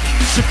tonight.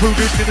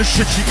 Secluded in the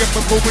city and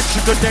we're moving to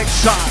the next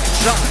side.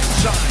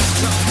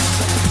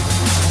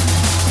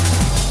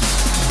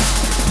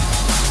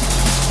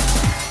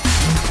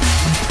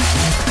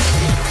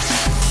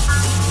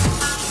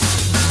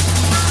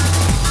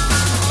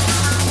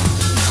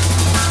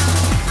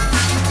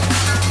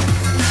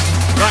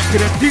 Like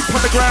it deep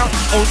on the ground,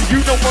 only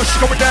you know what's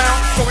going down.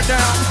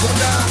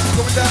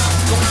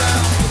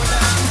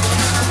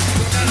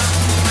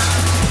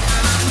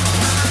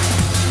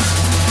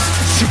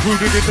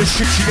 Secluded in the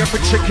city and we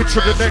take it to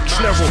the next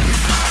level.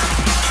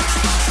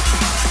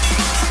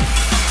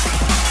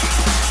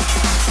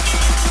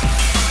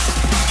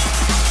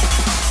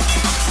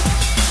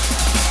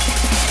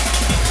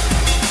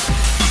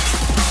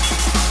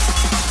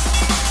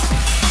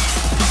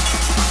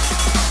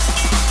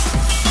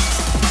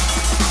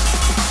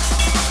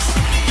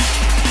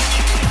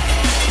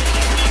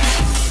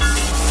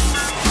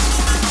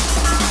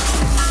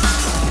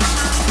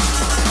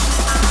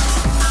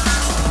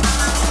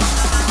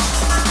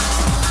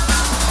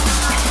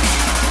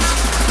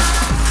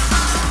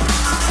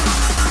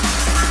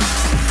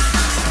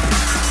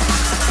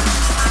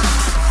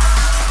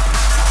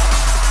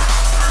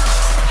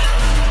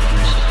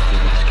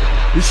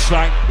 It's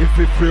like if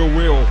it feel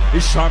real,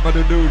 it's time of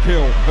the new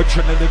deal. A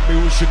trending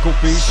musical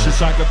beast is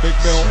like a big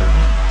mill.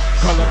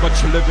 Color but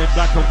you live in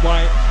black and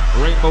white.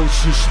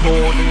 Rainbows is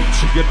born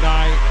into your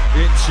night,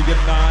 into your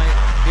night,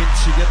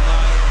 into your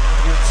night,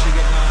 into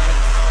your night,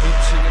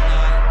 into your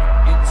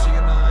night, into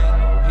your night,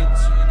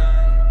 into your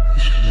night. I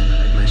should never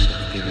let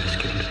myself be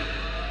rescued.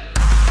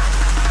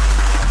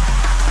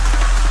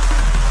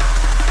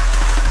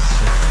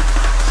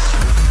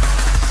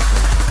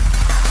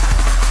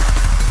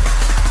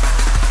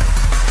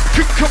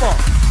 Come on.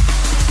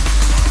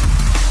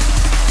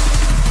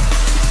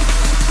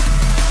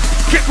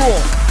 Get raw.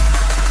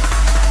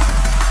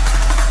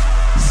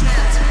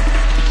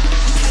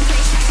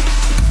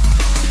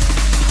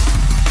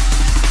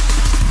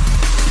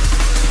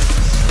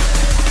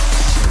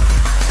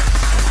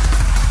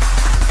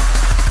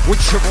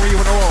 each and every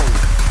one in a row.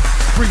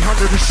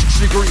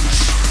 360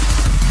 degrees.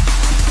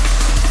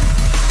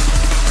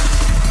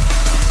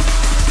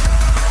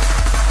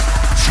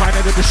 China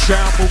to the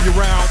sound, move you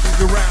around, move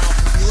you around,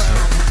 move you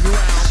around, move you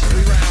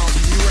around,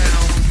 move you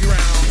around, move you around, move you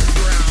around, move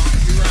you around,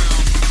 move you around,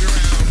 move you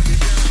around, move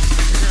you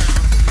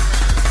around.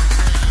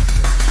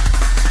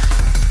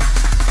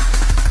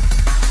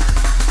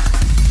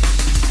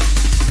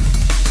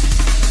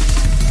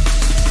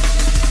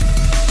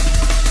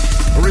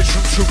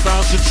 Original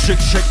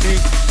 2006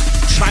 technique.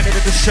 China to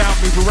the sound,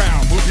 move you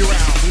around, move you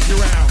around, move you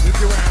around, move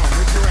you around,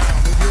 move you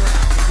around, move you around,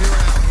 move you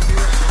around, move you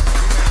around.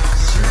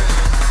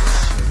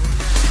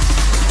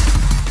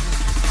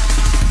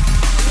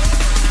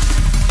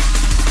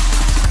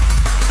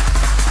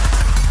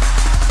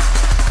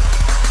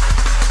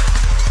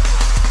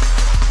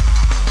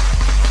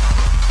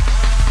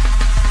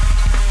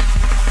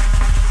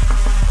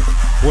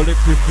 Well, if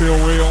you feel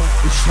real,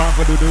 it's time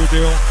for the new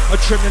deal. A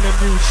trending and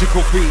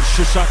musical piece,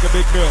 just like a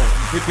big mill.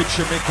 If it's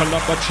your make a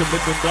love, but you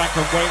live in black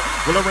and white.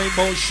 Well, a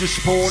rainbow's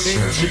just poured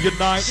into your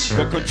night.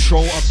 The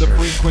control of the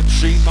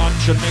frequency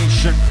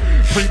modulation.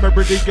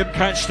 Pre-meridian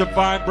catch the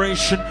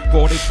vibration.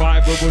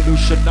 45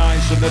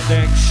 revolutionizing the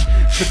decks.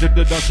 Sitting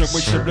the dozen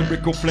with some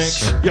lyrical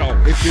flex. Yo,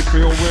 if you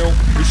feel real,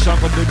 it's time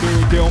for the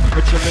new deal.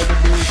 A trending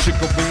and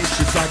musical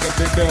piece, just like a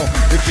big mill.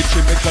 If it's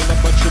your make a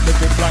love, but you live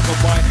in black and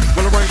white.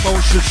 Well, a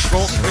rainbow's just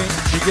poured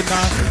into your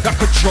night. The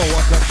control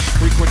of the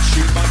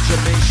frequency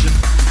modulation.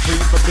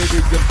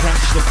 Pre-meridian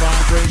catch the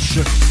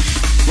vibration.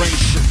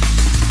 Ration,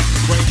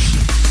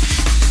 ration,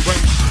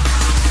 ration.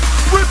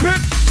 Rip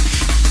it!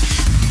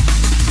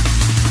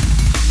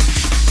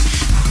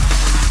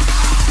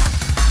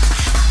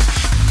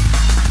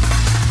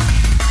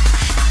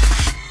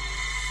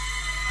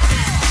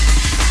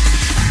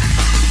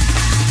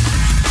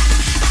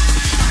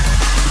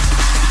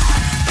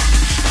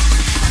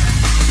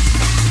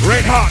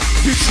 Red hot,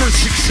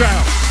 futuristic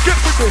sound. Get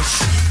with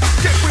this,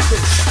 get with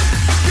this,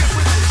 get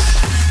with this,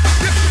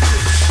 get with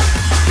this,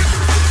 get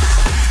with this.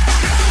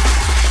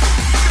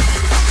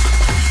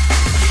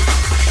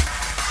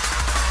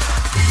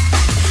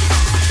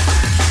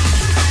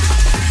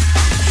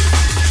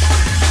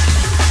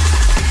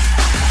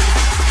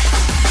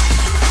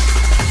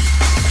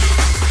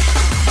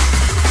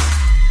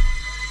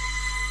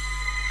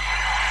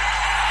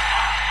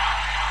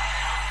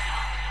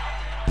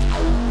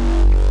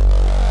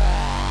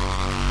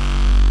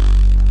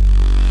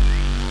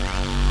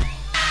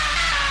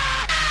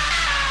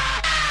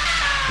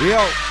 Yo.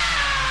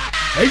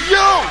 Hey,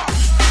 yo.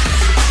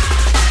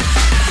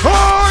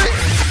 Hi.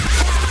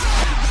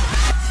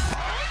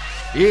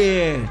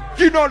 Yeah.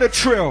 You know the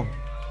drill.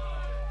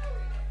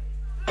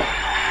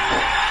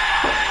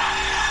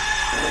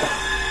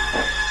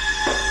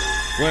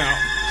 Well,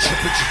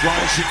 temperature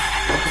rising.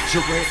 Welcome to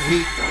red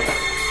heat.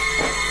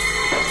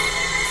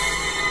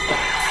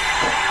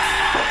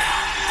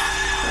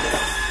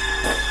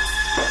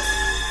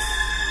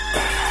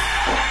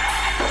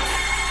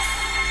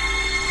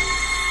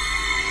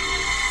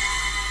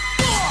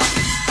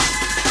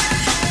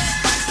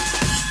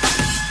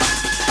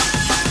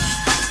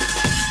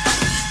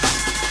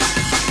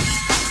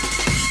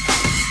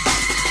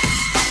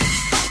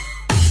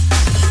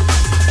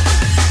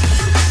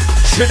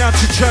 Send out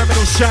to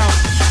terminal sound.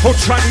 Hold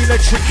tiny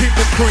electric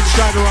kingdom crew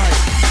inside the right.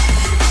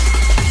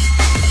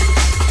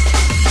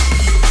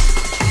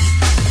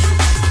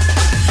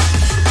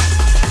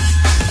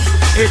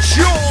 It's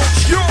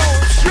yours,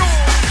 yours,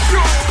 yours,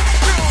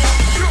 yours,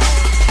 yours,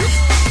 yours.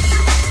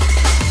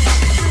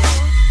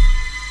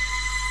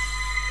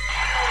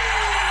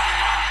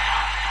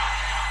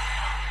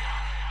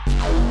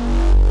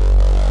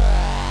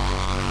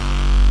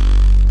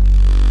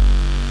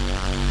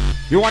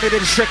 You want it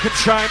in a second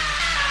time?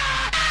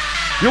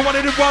 You want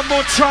it in one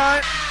more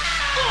time?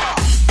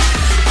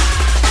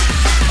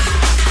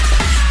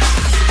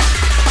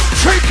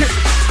 Take it!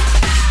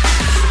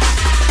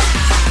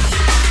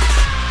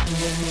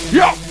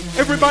 Yo,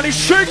 everybody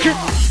shake it!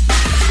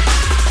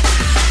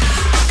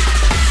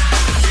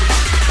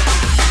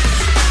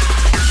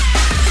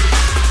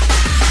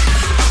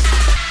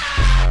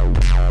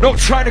 No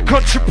trying to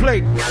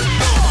contemplate.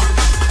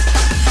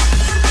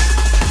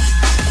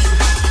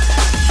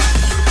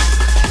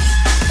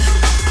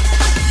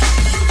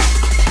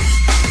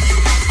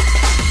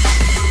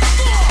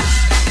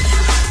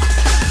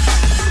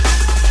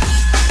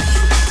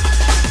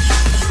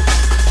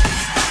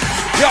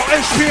 Yo,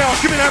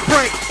 SPL, give me that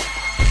break.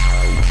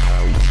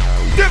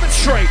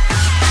 Demonstrate.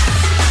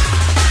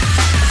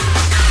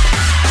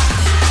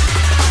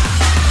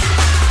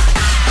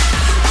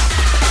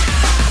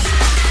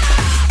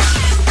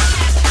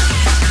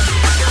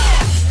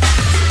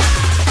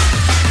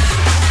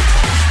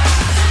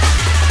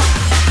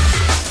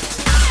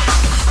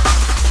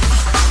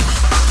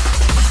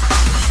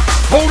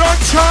 Hold on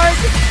tight.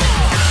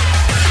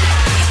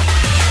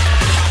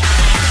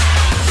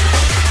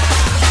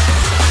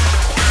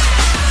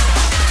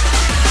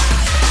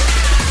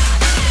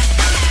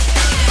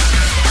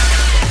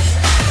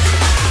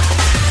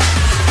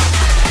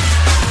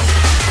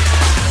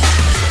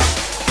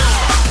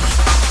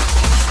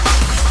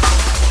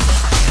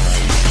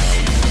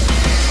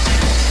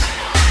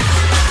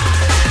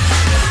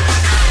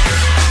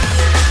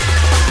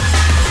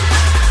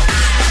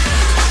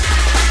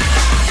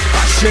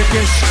 Say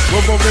yes,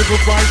 we're rolling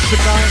with right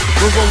tonight.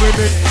 We're rolling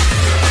in.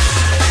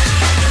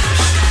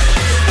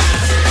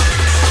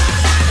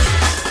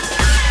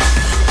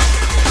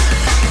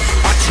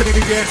 I tell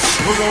you yes,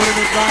 we're rolling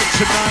it right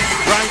tonight.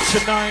 Right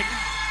tonight.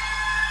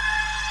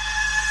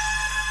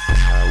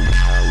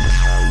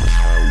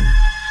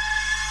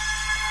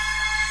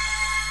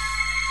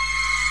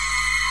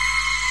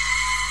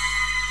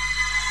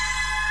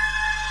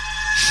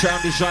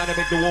 Sound designer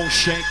make the wall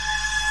shake.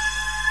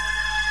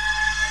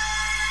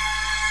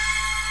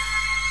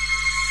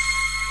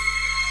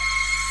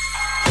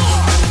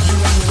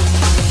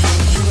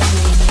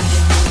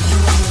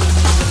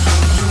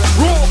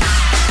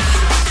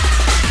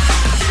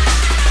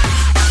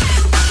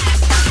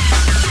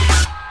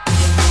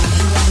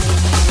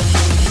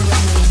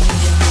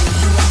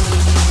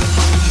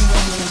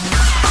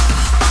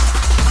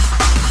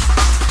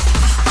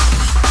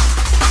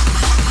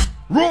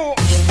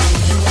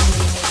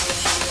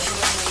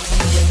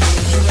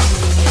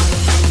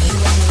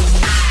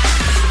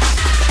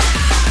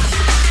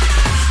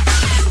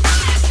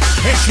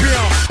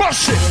 SPL,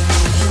 bust it!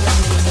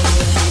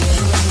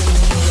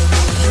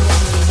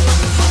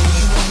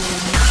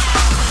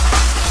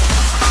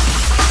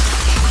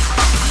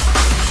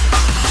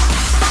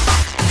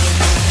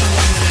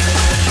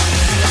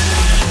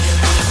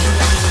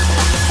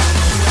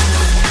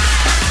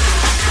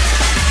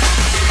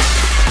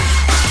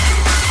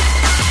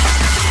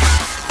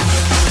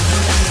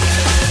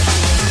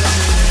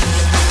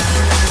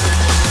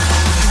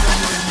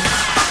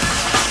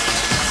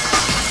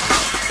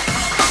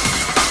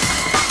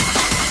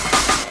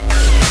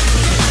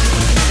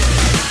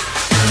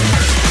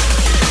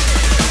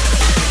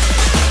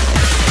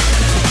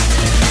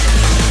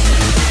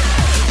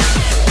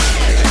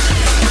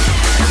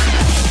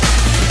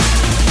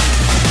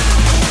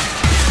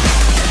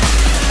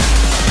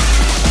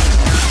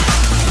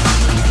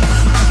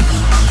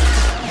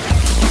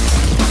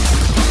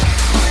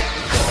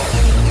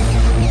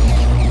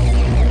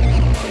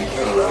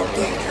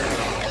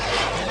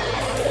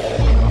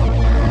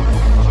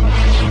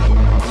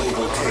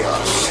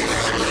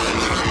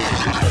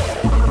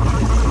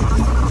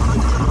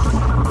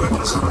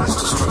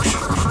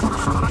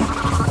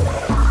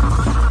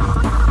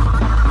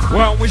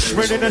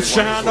 Spreading the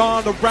sound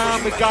all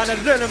around, we gotta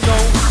let them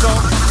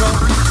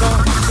know.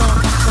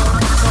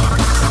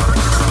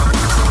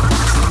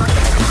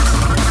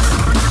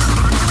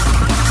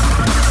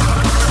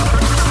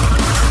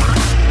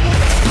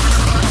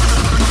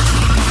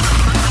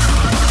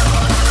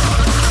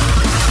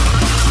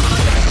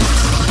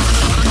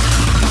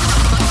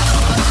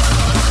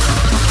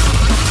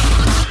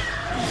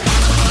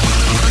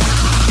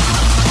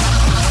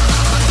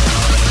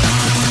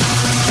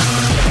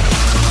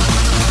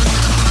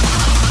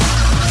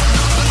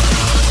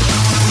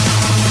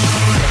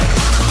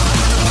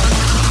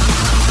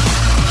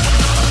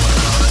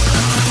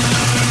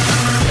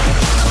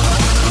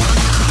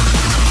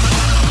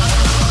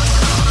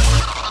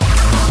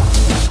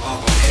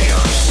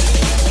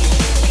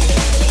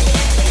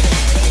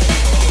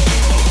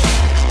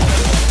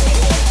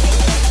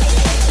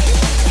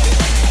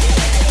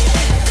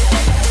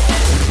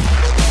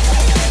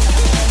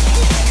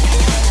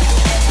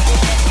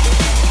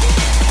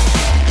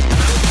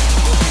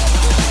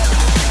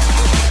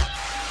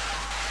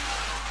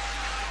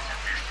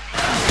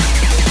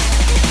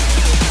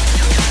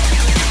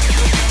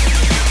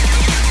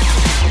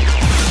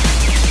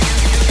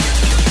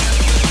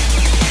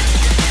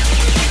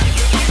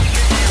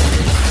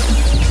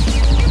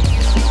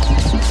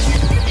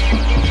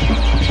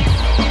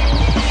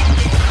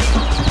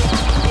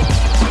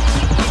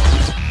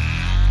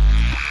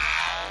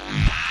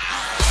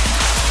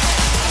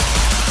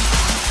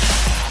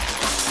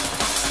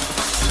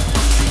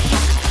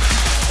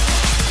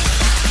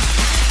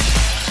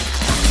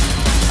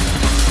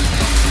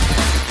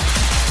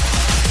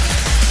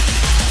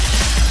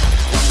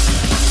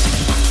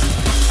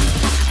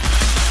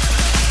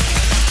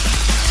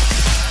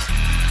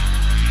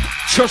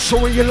 Just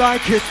so when you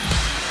like it.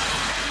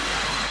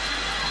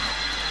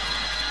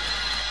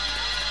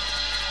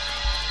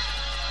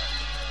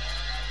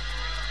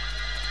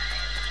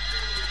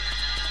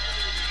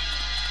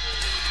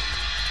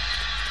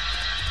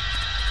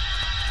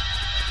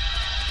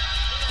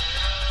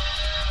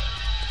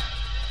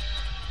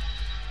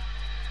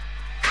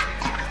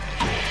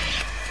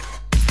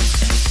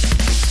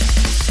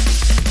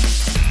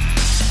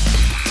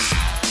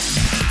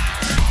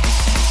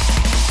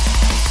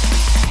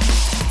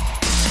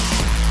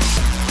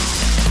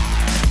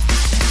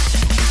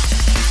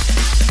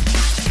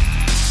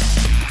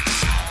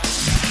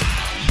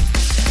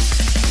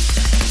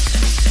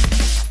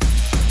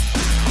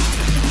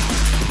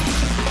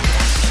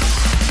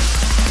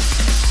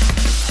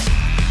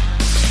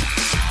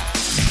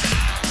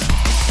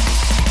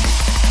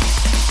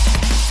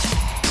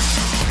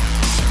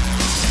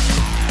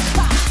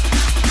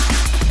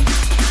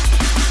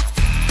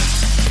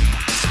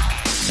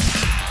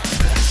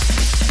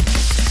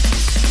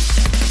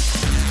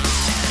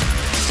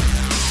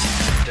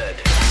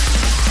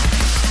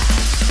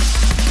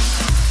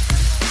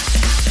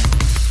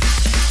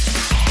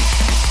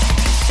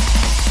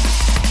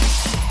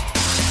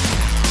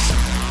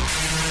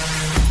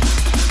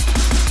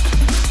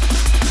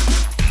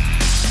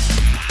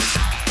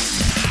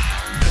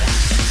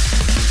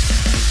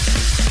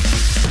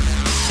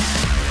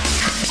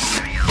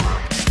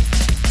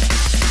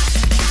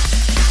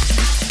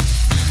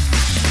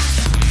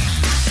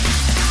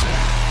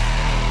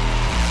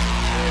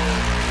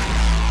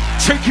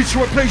 take you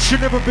to a place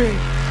you've never been.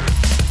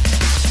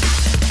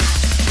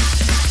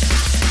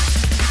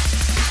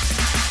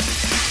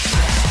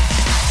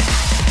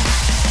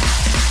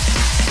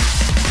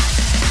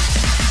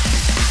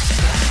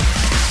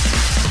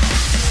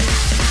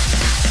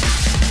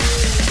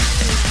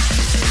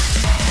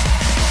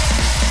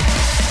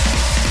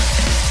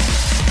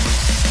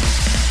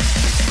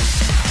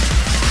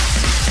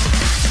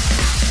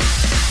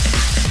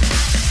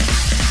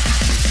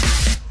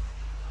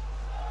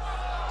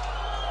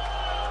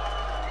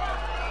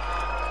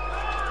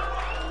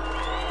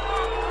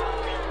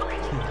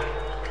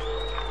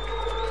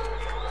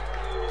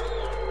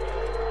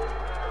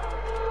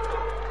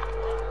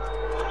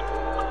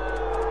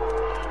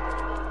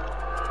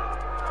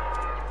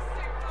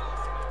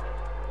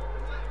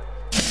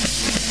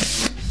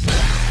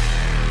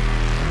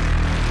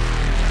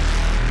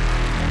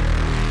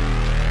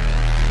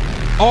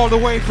 All the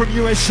way from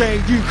USA,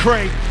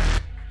 Ukraine,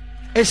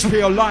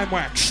 SPL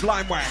Limewax,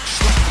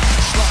 Limewax.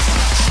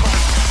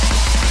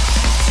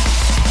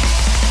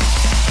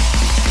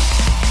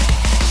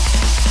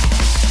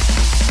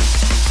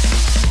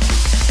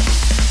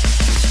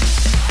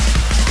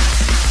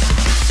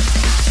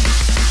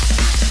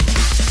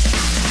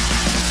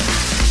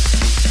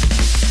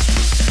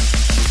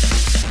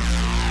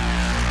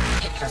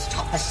 Hitler's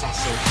top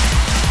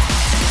assassin.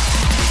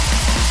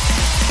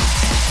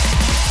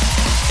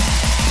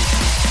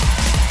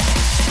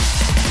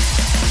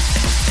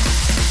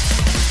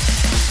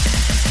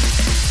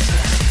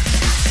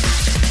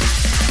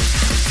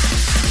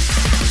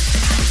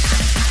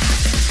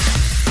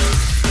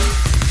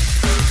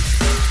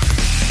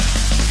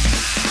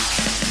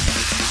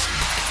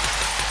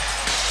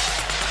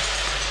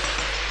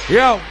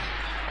 Yo,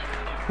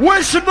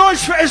 where's the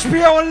noise for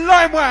SPL and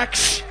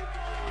Limewax?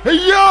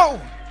 Hey,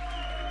 yo!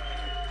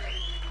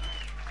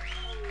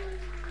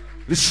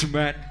 Listen,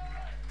 man,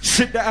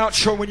 sit the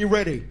outro when you're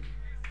ready.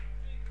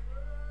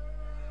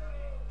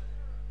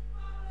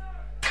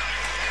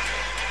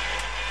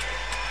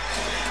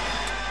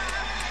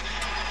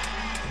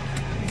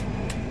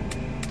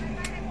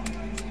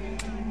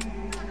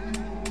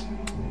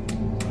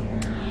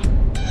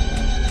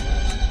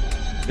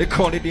 They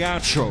call it the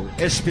outro.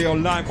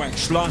 SPL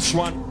Limewax, last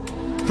one.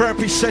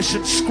 Therapy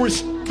session,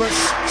 Christmas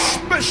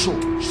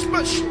special.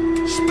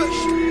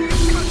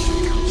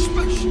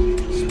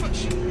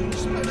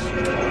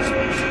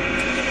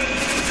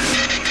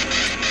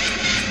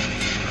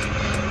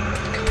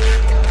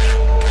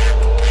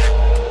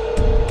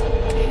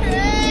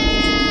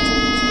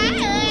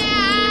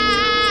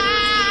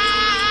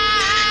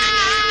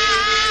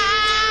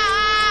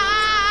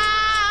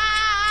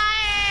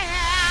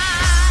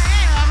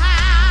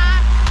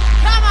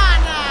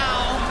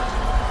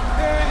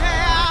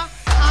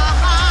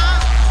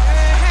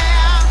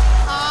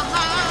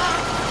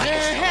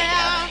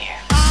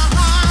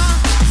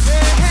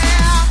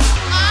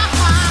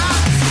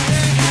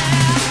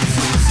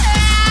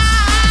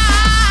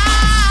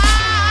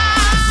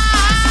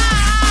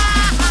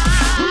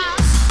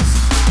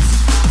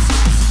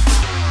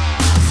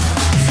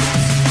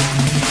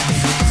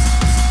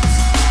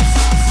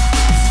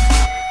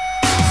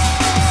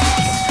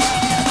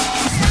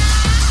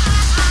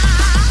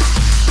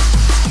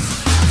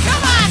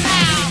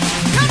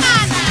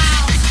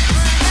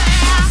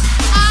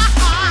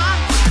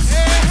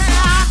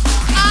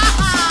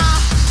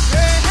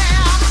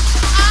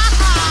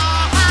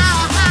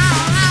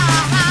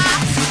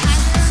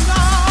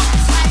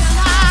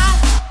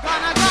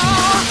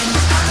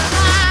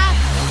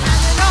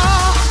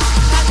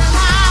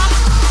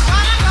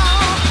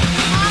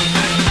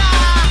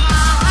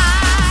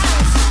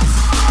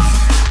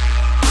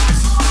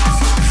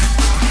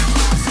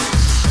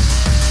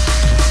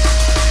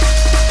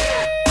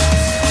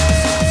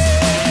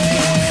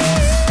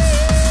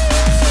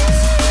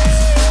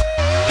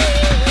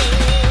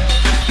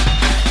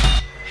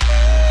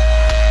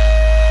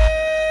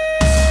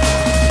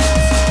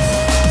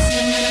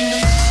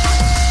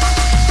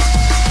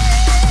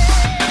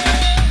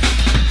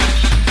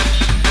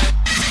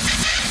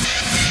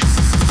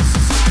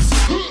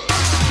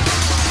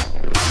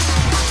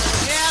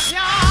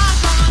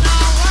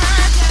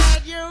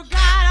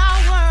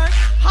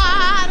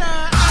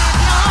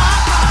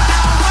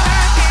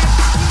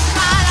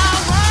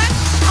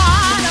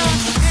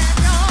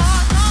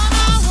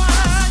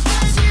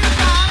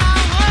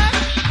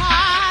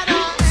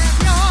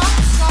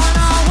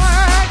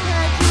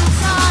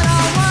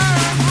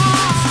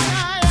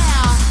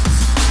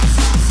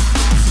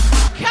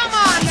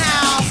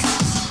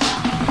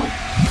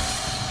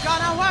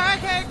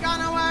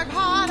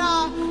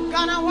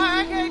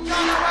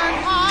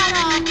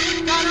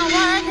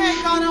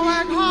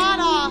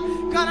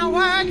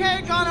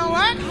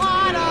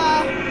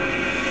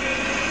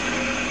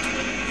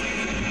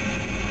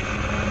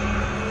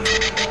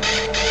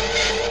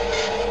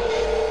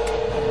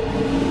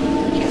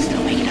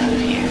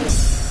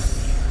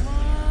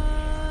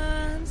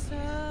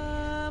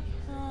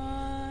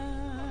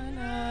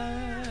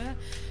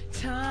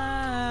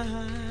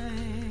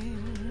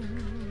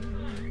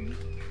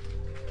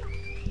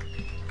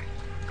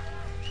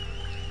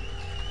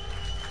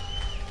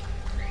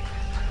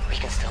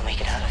 can still make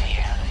it out of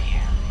here.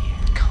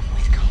 Come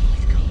with.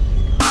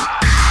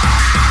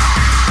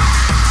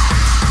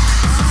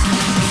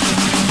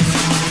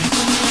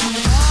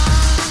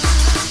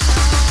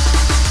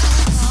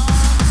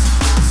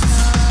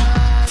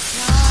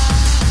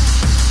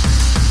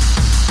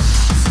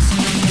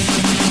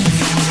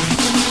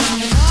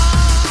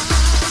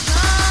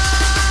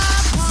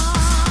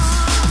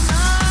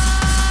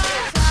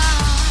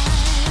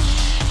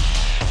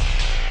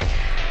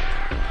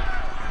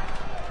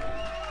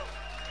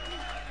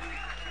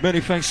 Many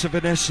thanks to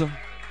Vanessa.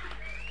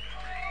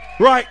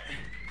 Right,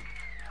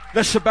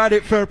 that's about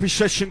it, therapy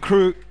session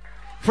crew.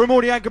 From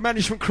all the anger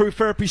management crew,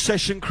 therapy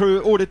session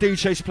crew, all the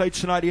DJs played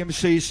tonight, the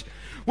MCs.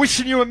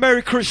 Wishing you a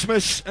Merry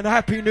Christmas and a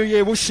Happy New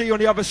Year. We'll see you on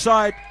the other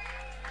side.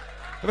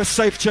 Have a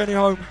safe journey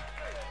home.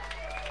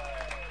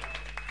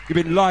 You've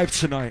been live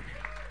tonight.